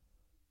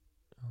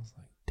 I was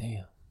like,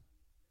 damn,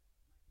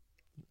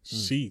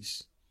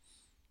 sheesh.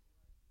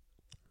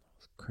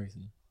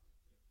 Crazy.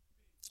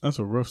 That's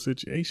a rough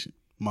situation,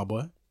 my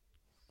boy.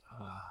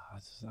 I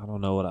don't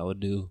know what I would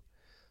do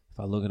if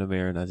I look in the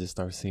mirror and I just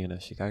start seeing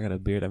that shit. I got a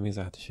beard. That means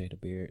I have to shave the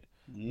beard.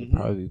 Mm-hmm. It'd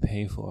probably be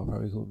painful. I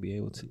probably wouldn't be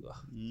able to.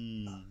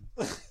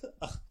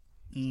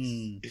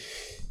 Your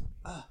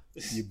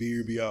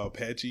beard be all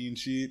patchy and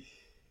shit.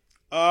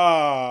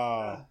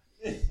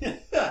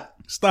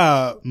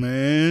 Stop,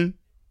 man.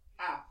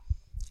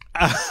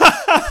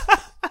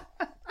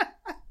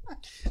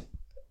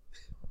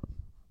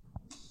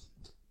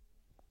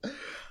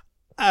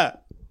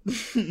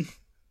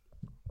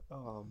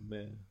 Oh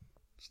man,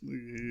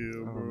 yeah, I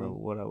don't know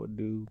what I would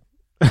do.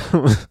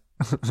 I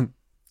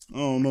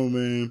don't know,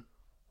 man.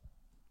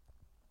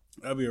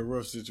 That'd be a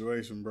rough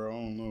situation, bro. I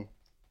don't know.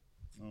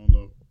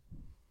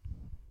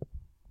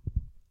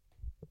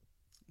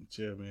 But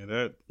yeah,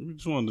 man. We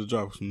just wanted to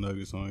drop some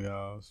nuggets on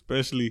y'all,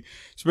 especially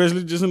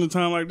just in a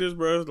time like this,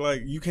 bro. It's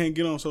like you can't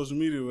get on social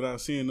media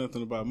without seeing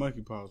nothing about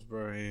monkeypox,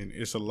 bro. And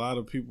it's a lot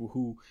of people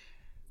who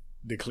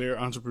declare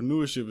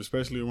entrepreneurship,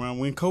 especially around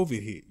when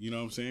COVID hit. You know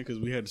what I'm saying? Because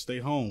we had to stay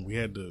home. We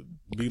had to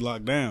be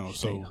locked down.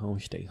 Stay home,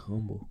 stay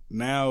humble.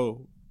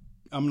 Now,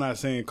 I'm not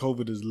saying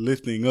COVID is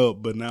lifting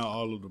up, but now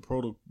all of the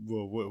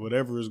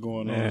whatever is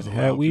going on.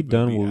 Had we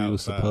done what we were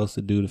supposed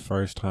to do the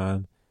first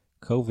time,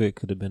 COVID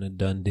could have been a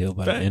done deal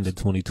by the end of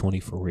 2020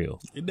 for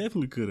real. It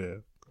definitely could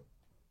have.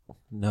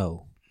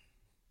 No.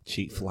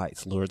 Cheap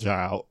flights lured you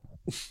out.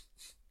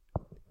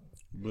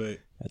 But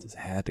I just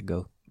had to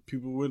go.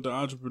 People went the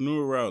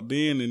entrepreneur route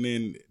then, and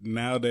then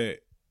now that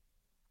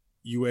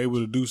you were able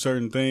to do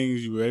certain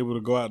things, you were able to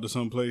go out to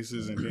some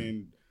places, and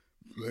then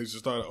places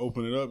started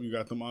opening up. You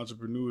got them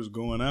entrepreneurs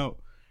going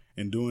out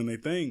and doing their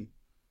thing,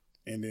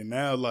 and then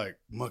now like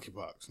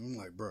monkeypox. I'm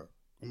like, bro,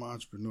 I'm an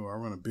entrepreneur. I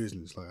run a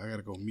business. Like I got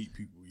to go meet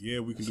people.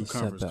 Yeah, we can do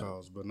conference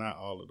calls, but not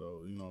all of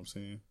those. You know what I'm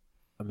saying?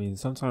 I mean,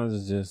 sometimes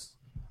it's just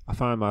I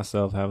find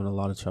myself having a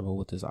lot of trouble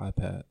with this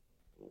iPad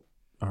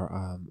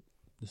or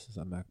This is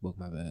a MacBook,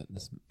 my bad.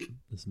 This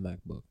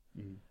MacBook.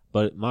 Mm-hmm.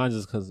 But mine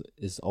is because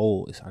it's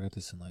old. I got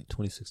this in like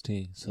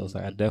 2016. So it's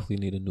like I definitely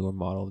need a newer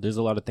model. There's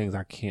a lot of things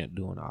I can't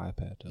do on the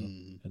iPad, though,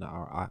 and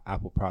our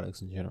Apple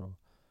products in general.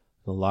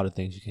 There's a lot of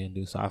things you can't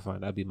do. So I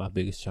find that'd be my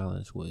biggest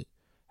challenge with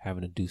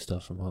having to do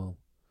stuff from home.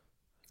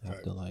 I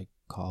have to like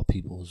call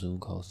people, Zoom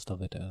calls and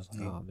stuff like that. I was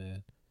like, oh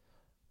man,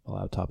 my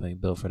laptop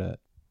ain't built for that.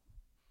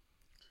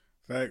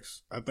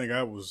 Facts. I think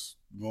I was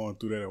going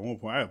through that at one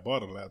point. I had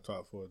bought a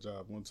laptop for a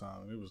job one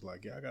time, and it was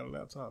like, yeah, I got a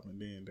laptop.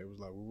 And then they was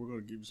like, well, we're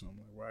going to give you something.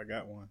 Like, well, I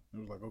got one. It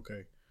was like,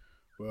 okay,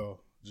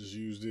 well, just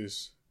use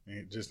this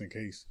and just in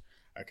case.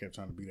 I kept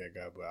trying to be that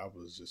guy, but I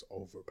was just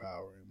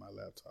overpowering my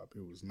laptop.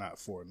 It was not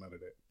for none of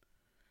that.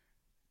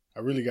 I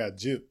really got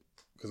gypped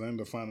because I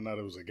ended up finding out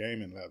it was a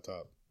gaming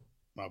laptop.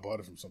 I bought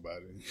it from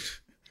somebody.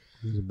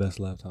 These are the best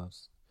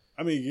laptops.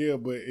 I mean, yeah,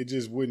 but it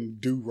just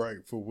wouldn't do right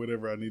for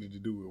whatever I needed to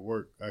do with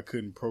work. I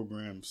couldn't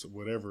program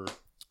whatever.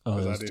 Oh,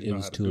 it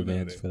was too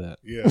advanced for that.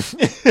 Yeah.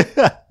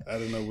 I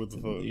didn't know what the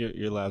fuck.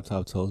 Your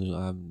laptop told you,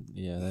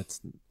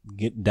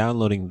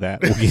 downloading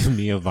that will give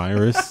me a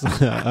virus.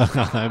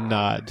 I'm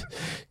not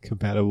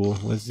compatible.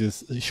 Let's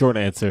just, short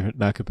answer,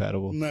 not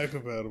compatible. Not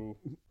compatible.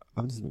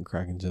 I've just been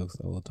cracking jokes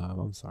the whole time.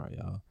 I'm sorry,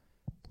 y'all.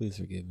 Please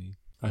forgive me.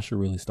 I should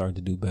really start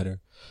to do better.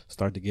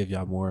 Start to give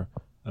y'all more.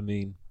 I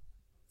mean,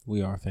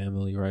 we are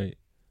family, right?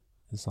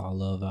 It's all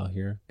love out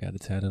here. Got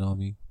it tatted on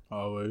me.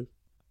 Always.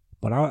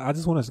 But I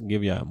just want to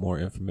give y'all more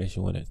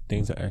information when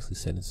things are actually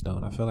set in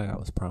stone. I feel like I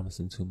was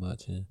promising too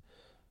much, and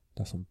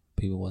that's when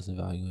people wasn't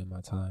valuing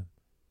my time.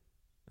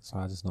 So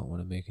I just don't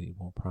want to make any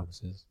more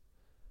promises.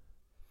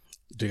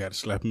 You got to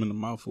slap him in the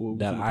mouth for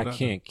that I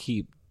can't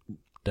keep.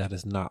 That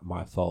is not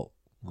my fault.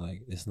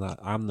 Like, it's not.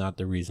 I'm not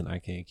the reason I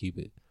can't keep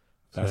it.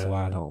 That's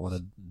why I don't want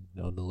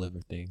to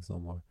deliver things no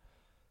more.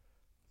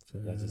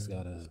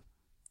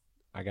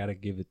 I gotta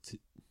give it to.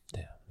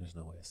 Damn, there's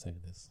no way of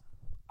saying this.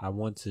 I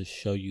want to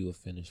show you a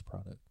finished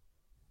product.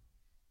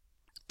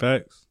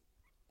 Facts.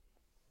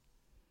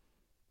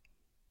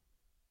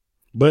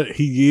 But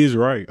he is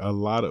right. A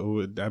lot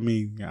of, I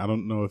mean, I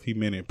don't know if he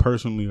meant it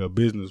personally or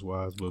business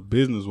wise, but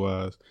business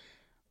wise,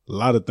 a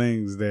lot of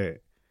things that,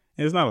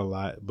 it's not a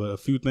lot, but a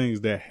few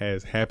things that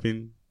has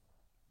happened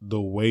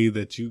the way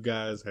that you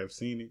guys have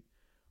seen it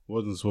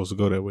wasn't supposed to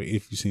go that way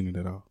if you've seen it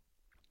at all.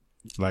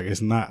 Like,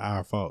 it's not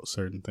our fault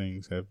certain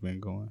things have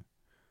been going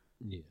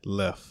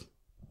left.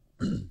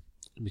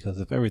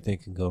 Because if everything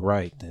can go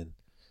right, then,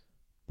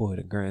 boy,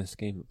 the grand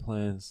scheme of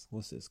plans,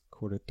 what's this,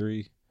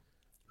 Q3?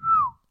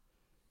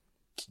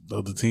 The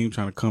other team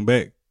trying to come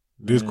back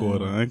this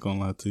quarter, I ain't gonna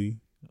lie to you.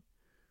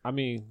 I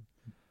mean,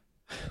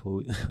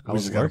 we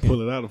just got to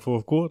pull it out in the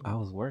fourth quarter. I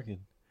was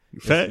working.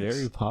 Facts. It's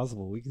very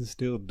possible. We can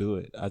still do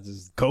it.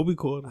 Kobe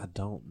quarter. I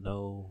don't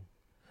know.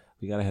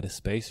 We got to have a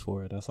space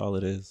for it. That's all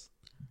it is.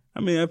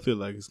 I mean, I feel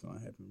like it's going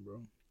to happen,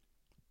 bro.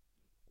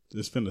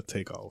 It's finna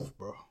take off,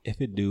 bro.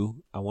 If it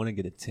do, I want to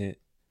get a tent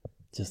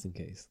just in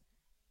case.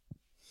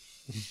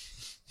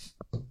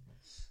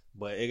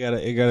 But it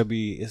gotta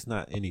be. It's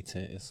not any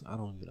tent. It's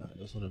one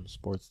of them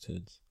sports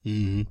tents.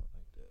 Mm-hmm. Like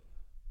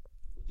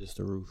that. Just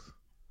the roof.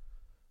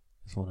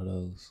 It's one of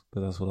those,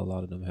 because that's what a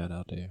lot of them had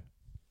out there.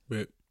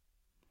 But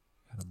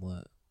Got them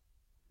what?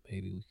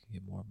 Maybe we can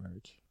get more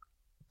merch.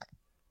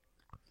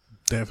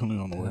 Definitely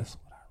on the way. That's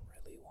what I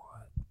really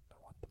want. I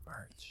want the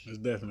merch. It's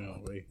definitely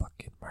on the way.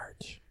 Fucking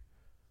merch.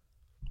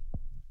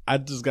 I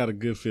just got a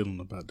good feeling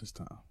about this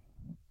time.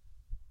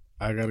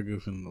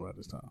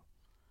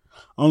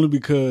 Only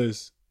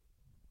because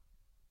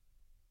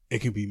it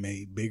can be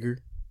made bigger.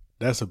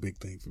 That's a big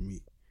thing for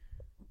me.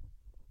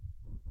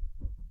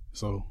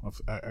 So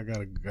I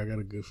got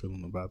a good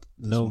feeling about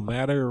this. No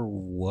matter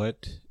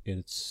what,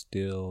 it's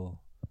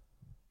still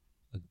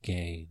a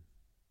game.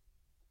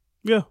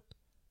 Yeah.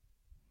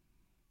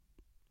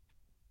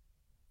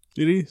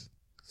 It is.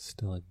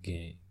 Still a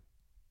game.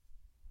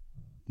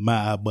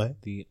 My boy.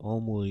 The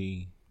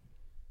only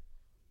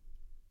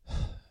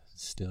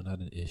still not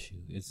an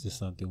issue. It's just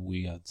something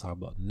we have to talk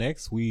about.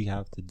 Next, we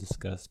have to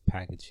discuss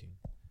packaging.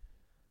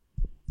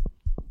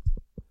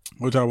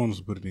 What y'all want us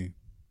to put it in?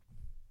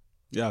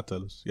 Y'all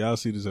tell us. Y'all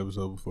see this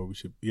episode before we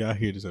ship. Y'all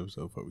hear this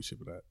episode before we ship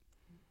it out.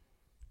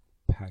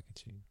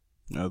 Packaging.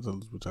 Y'all tell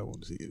us what y'all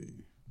want to see it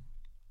in.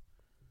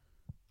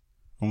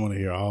 I want to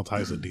hear all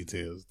types of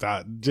details.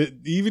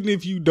 Even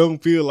if you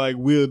don't feel like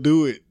we'll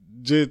do it,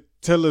 just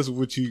tell us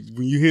when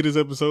you hear this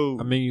episode.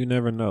 I mean, you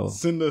never know.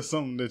 Send us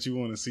something that you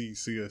want to see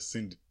us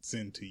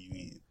send to you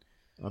in.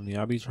 I mean,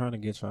 I'll be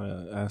trying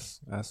to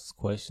ask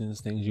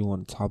questions, things you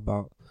want to talk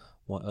about,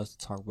 want us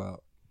to talk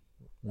about,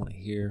 want to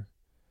hear,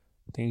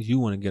 things you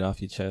want to get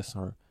off your chest,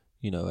 or,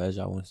 as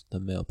y'all want the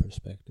male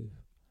perspective.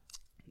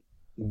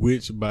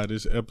 Which by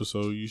this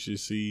episode you should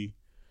see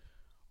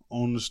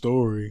on the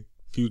story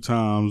a few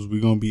times.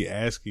 We're gonna be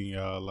asking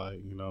y'all, like,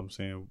 you know what I'm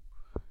saying,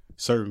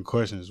 certain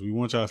questions. We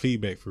want y'all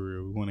feedback for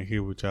real. We want to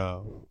hear what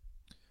y'all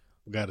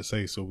got to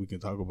say so we can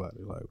talk about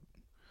it. Like,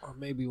 or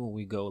maybe when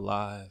we go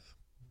live,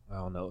 I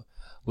don't know.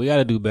 We got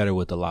to do better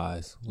with the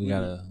lies. We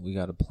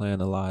gotta plan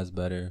the lies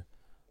better.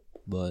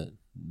 But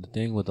the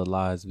thing with the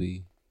lies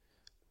be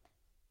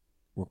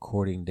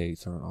recording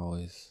dates aren't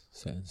always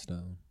set in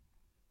stone.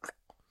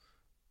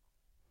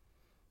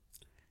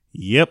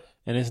 Yep.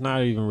 And it's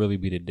not even really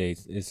be the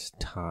dates. It's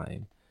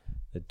time.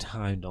 The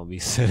time don't be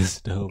set in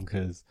stone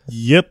because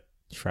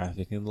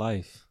traffic in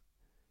life.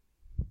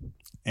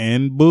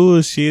 And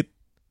bullshit.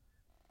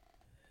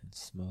 And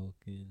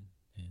smoking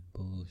and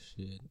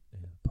bullshit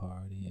and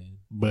partying.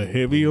 But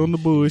heavy on the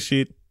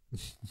bullshit.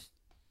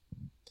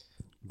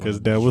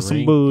 Because that was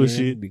some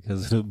bullshit.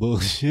 Because of the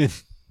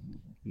bullshit.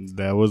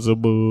 That was a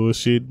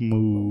bullshit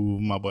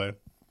move, my boy.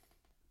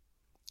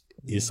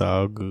 It's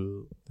all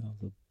good. That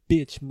was a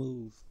bitch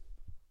move.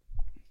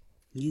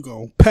 You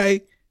gonna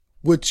pay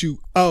what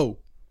you owe.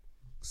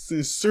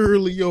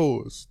 Sincerely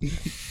yours.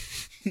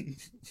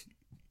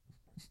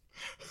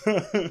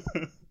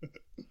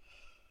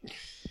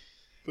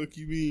 Fuck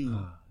you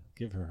mean?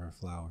 Give her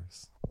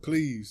flowers.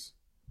 Please.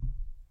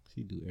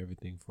 She do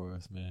everything for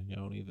us, man.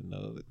 Y'all don't even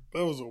know that.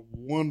 That was a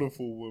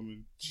wonderful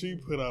woman. She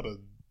put out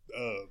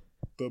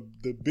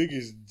the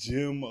biggest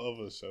gem of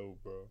a show,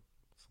 bro.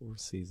 4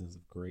 seasons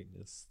of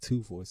greatness.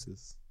 2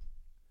 voices.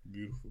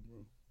 Beautiful,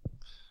 bro.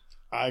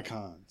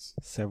 Icons.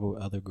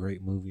 Several other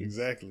great movies.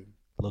 Exactly.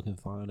 Looking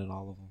fine in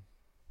all of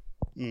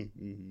them.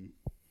 Mm-hmm.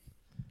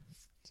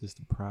 Just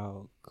a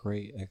proud,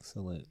 great,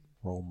 excellent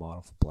role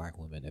model for black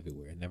women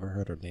everywhere. Never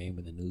heard her name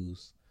in the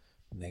news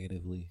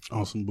negatively.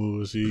 On some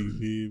bullshit.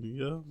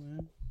 Yeah,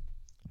 man.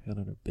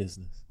 Handled her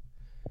business.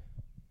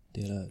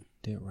 Did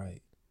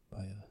right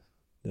by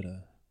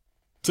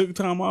Took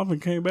time off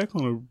and came back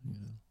on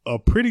a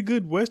pretty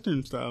good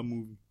Western style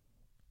movie.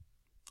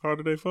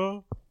 Harder They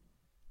Fall.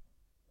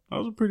 That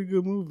was a pretty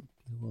good movie.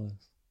 It was.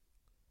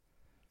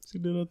 She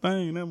did her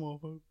thing, that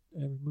motherfucker.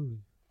 Every movie.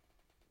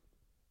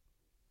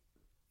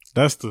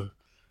 That's the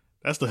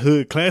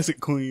hood classic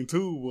queen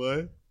too,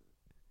 boy.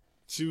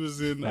 She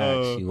was in she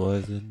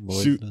was in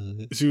Boys in the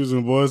Hood. She was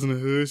in Boys in the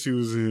Hood. She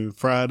was in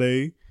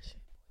Friday.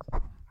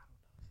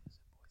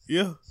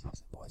 Yeah. She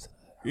was in Boys in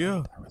the Hood.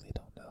 Yeah. I really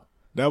don't know.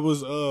 That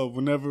was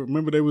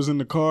remember they was in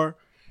the car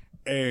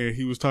and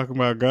he was talking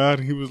about God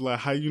and he was like,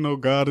 how you know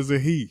God is a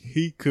he?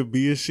 He could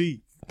be a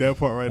she. That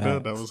part right there,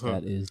 that was her.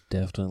 That is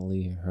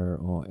definitely her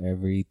on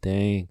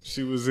everything.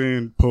 She was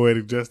in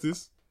Poetic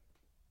Justice.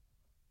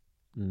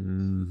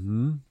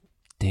 Mm-hmm.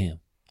 Damn.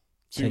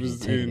 She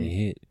was in a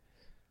hit.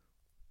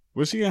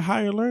 Was she in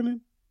Higher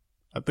Learning?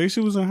 I think she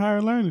was in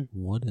Higher Learning.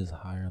 What is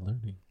Higher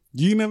Learning?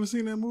 You never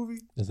seen that movie?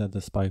 Is that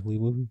the Spike Lee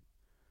movie?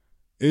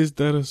 Is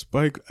that a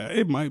Spike?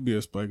 It might be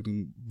a Spike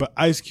Lee. But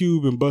Ice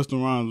Cube and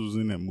Busta Rhymes was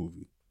in that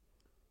movie.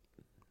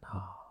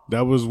 No.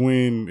 That was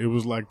when it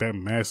was like that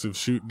massive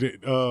shoot.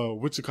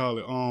 What you call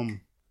it? No.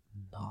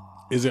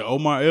 Is it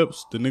Omar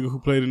Epps, the nigga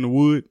who played in The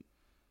Wood?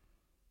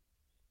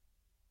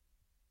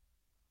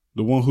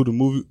 The one who the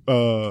movie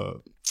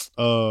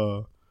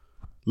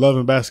Love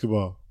and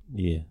Basketball.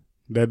 Yeah.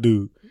 That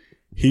dude.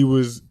 He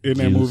was in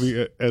that Juice.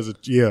 movie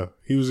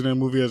he was in that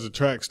movie as a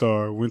track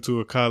star, went to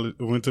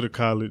the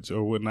college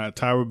or whatnot.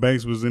 Tyra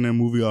Banks was in that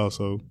movie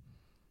also.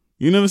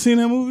 You never seen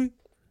that movie?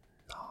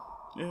 No.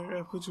 Yeah, I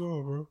gotta put you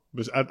on, bro.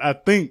 But I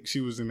think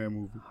she was in that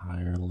movie.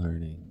 Higher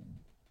Learning.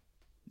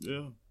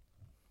 Yeah.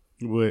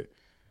 But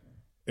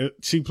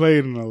she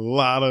played in a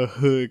lot of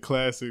hood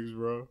classics,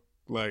 bro.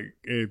 Like,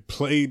 it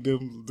played the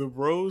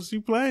roles she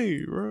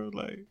played, bro.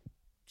 Like,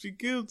 she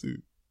killed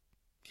it.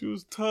 She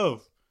was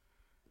tough.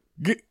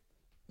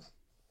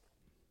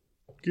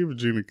 Give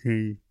Regina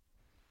King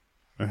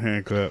a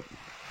hand clap.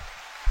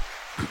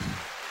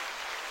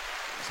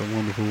 It's a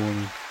wonderful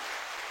woman.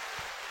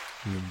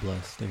 You're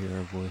blessed to hear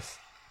her voice.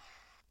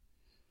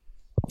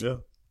 Yeah.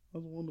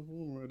 That's a wonderful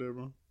woman right there,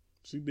 bro.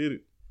 She did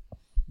it.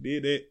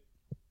 Did it.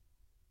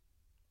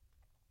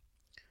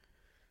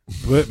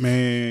 But,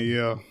 man,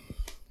 yeah.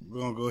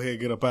 We're going to go ahead and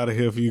get up out of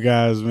here for you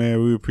guys,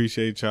 man. We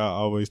appreciate y'all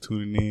always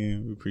tuning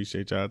in. We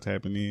appreciate y'all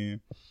tapping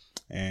in.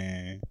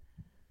 And,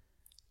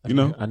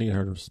 I need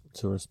her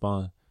to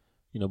respond,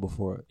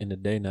 before in the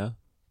day now.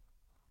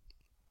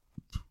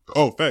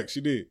 Oh, facts,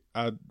 she did.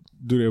 I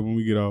do that when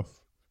we get off.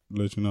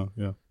 Let you know,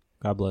 yeah.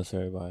 God bless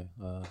everybody.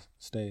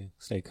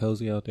 Stay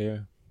cozy out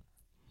there.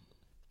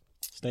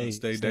 Stay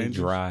dangerous.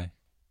 dry.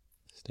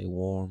 Stay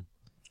warm.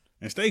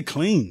 And stay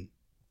clean.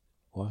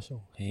 Wash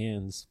your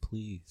hands,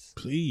 please.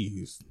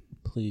 Please.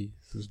 Please.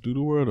 Just do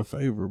the world a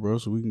favor, bro,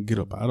 so we can get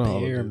up out of all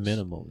of this. Bare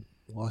minimum.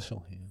 Wash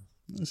your hands.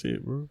 That's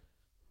it, bro.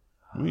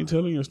 We ain't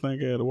telling your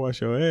stank ass to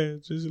wash your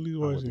ass. Just at least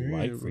wash your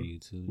hands. For you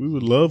to. We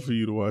would love for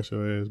you to wash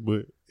your ass,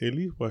 but at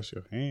least wash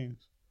your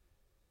hands.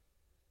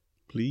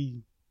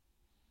 Please.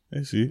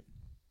 That's it.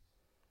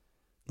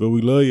 But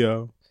we love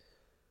y'all.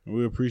 And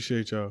we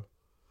appreciate y'all.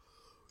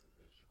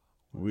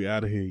 We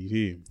out of here, you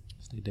hear?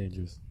 Stay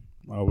dangerous.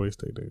 Always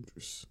stay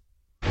dangerous.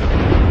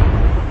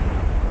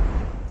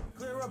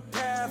 Clear a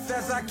path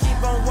as I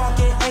keep on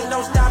walking. Ain't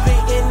no stopping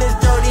in this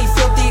dirty,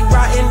 filthy,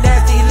 rotten.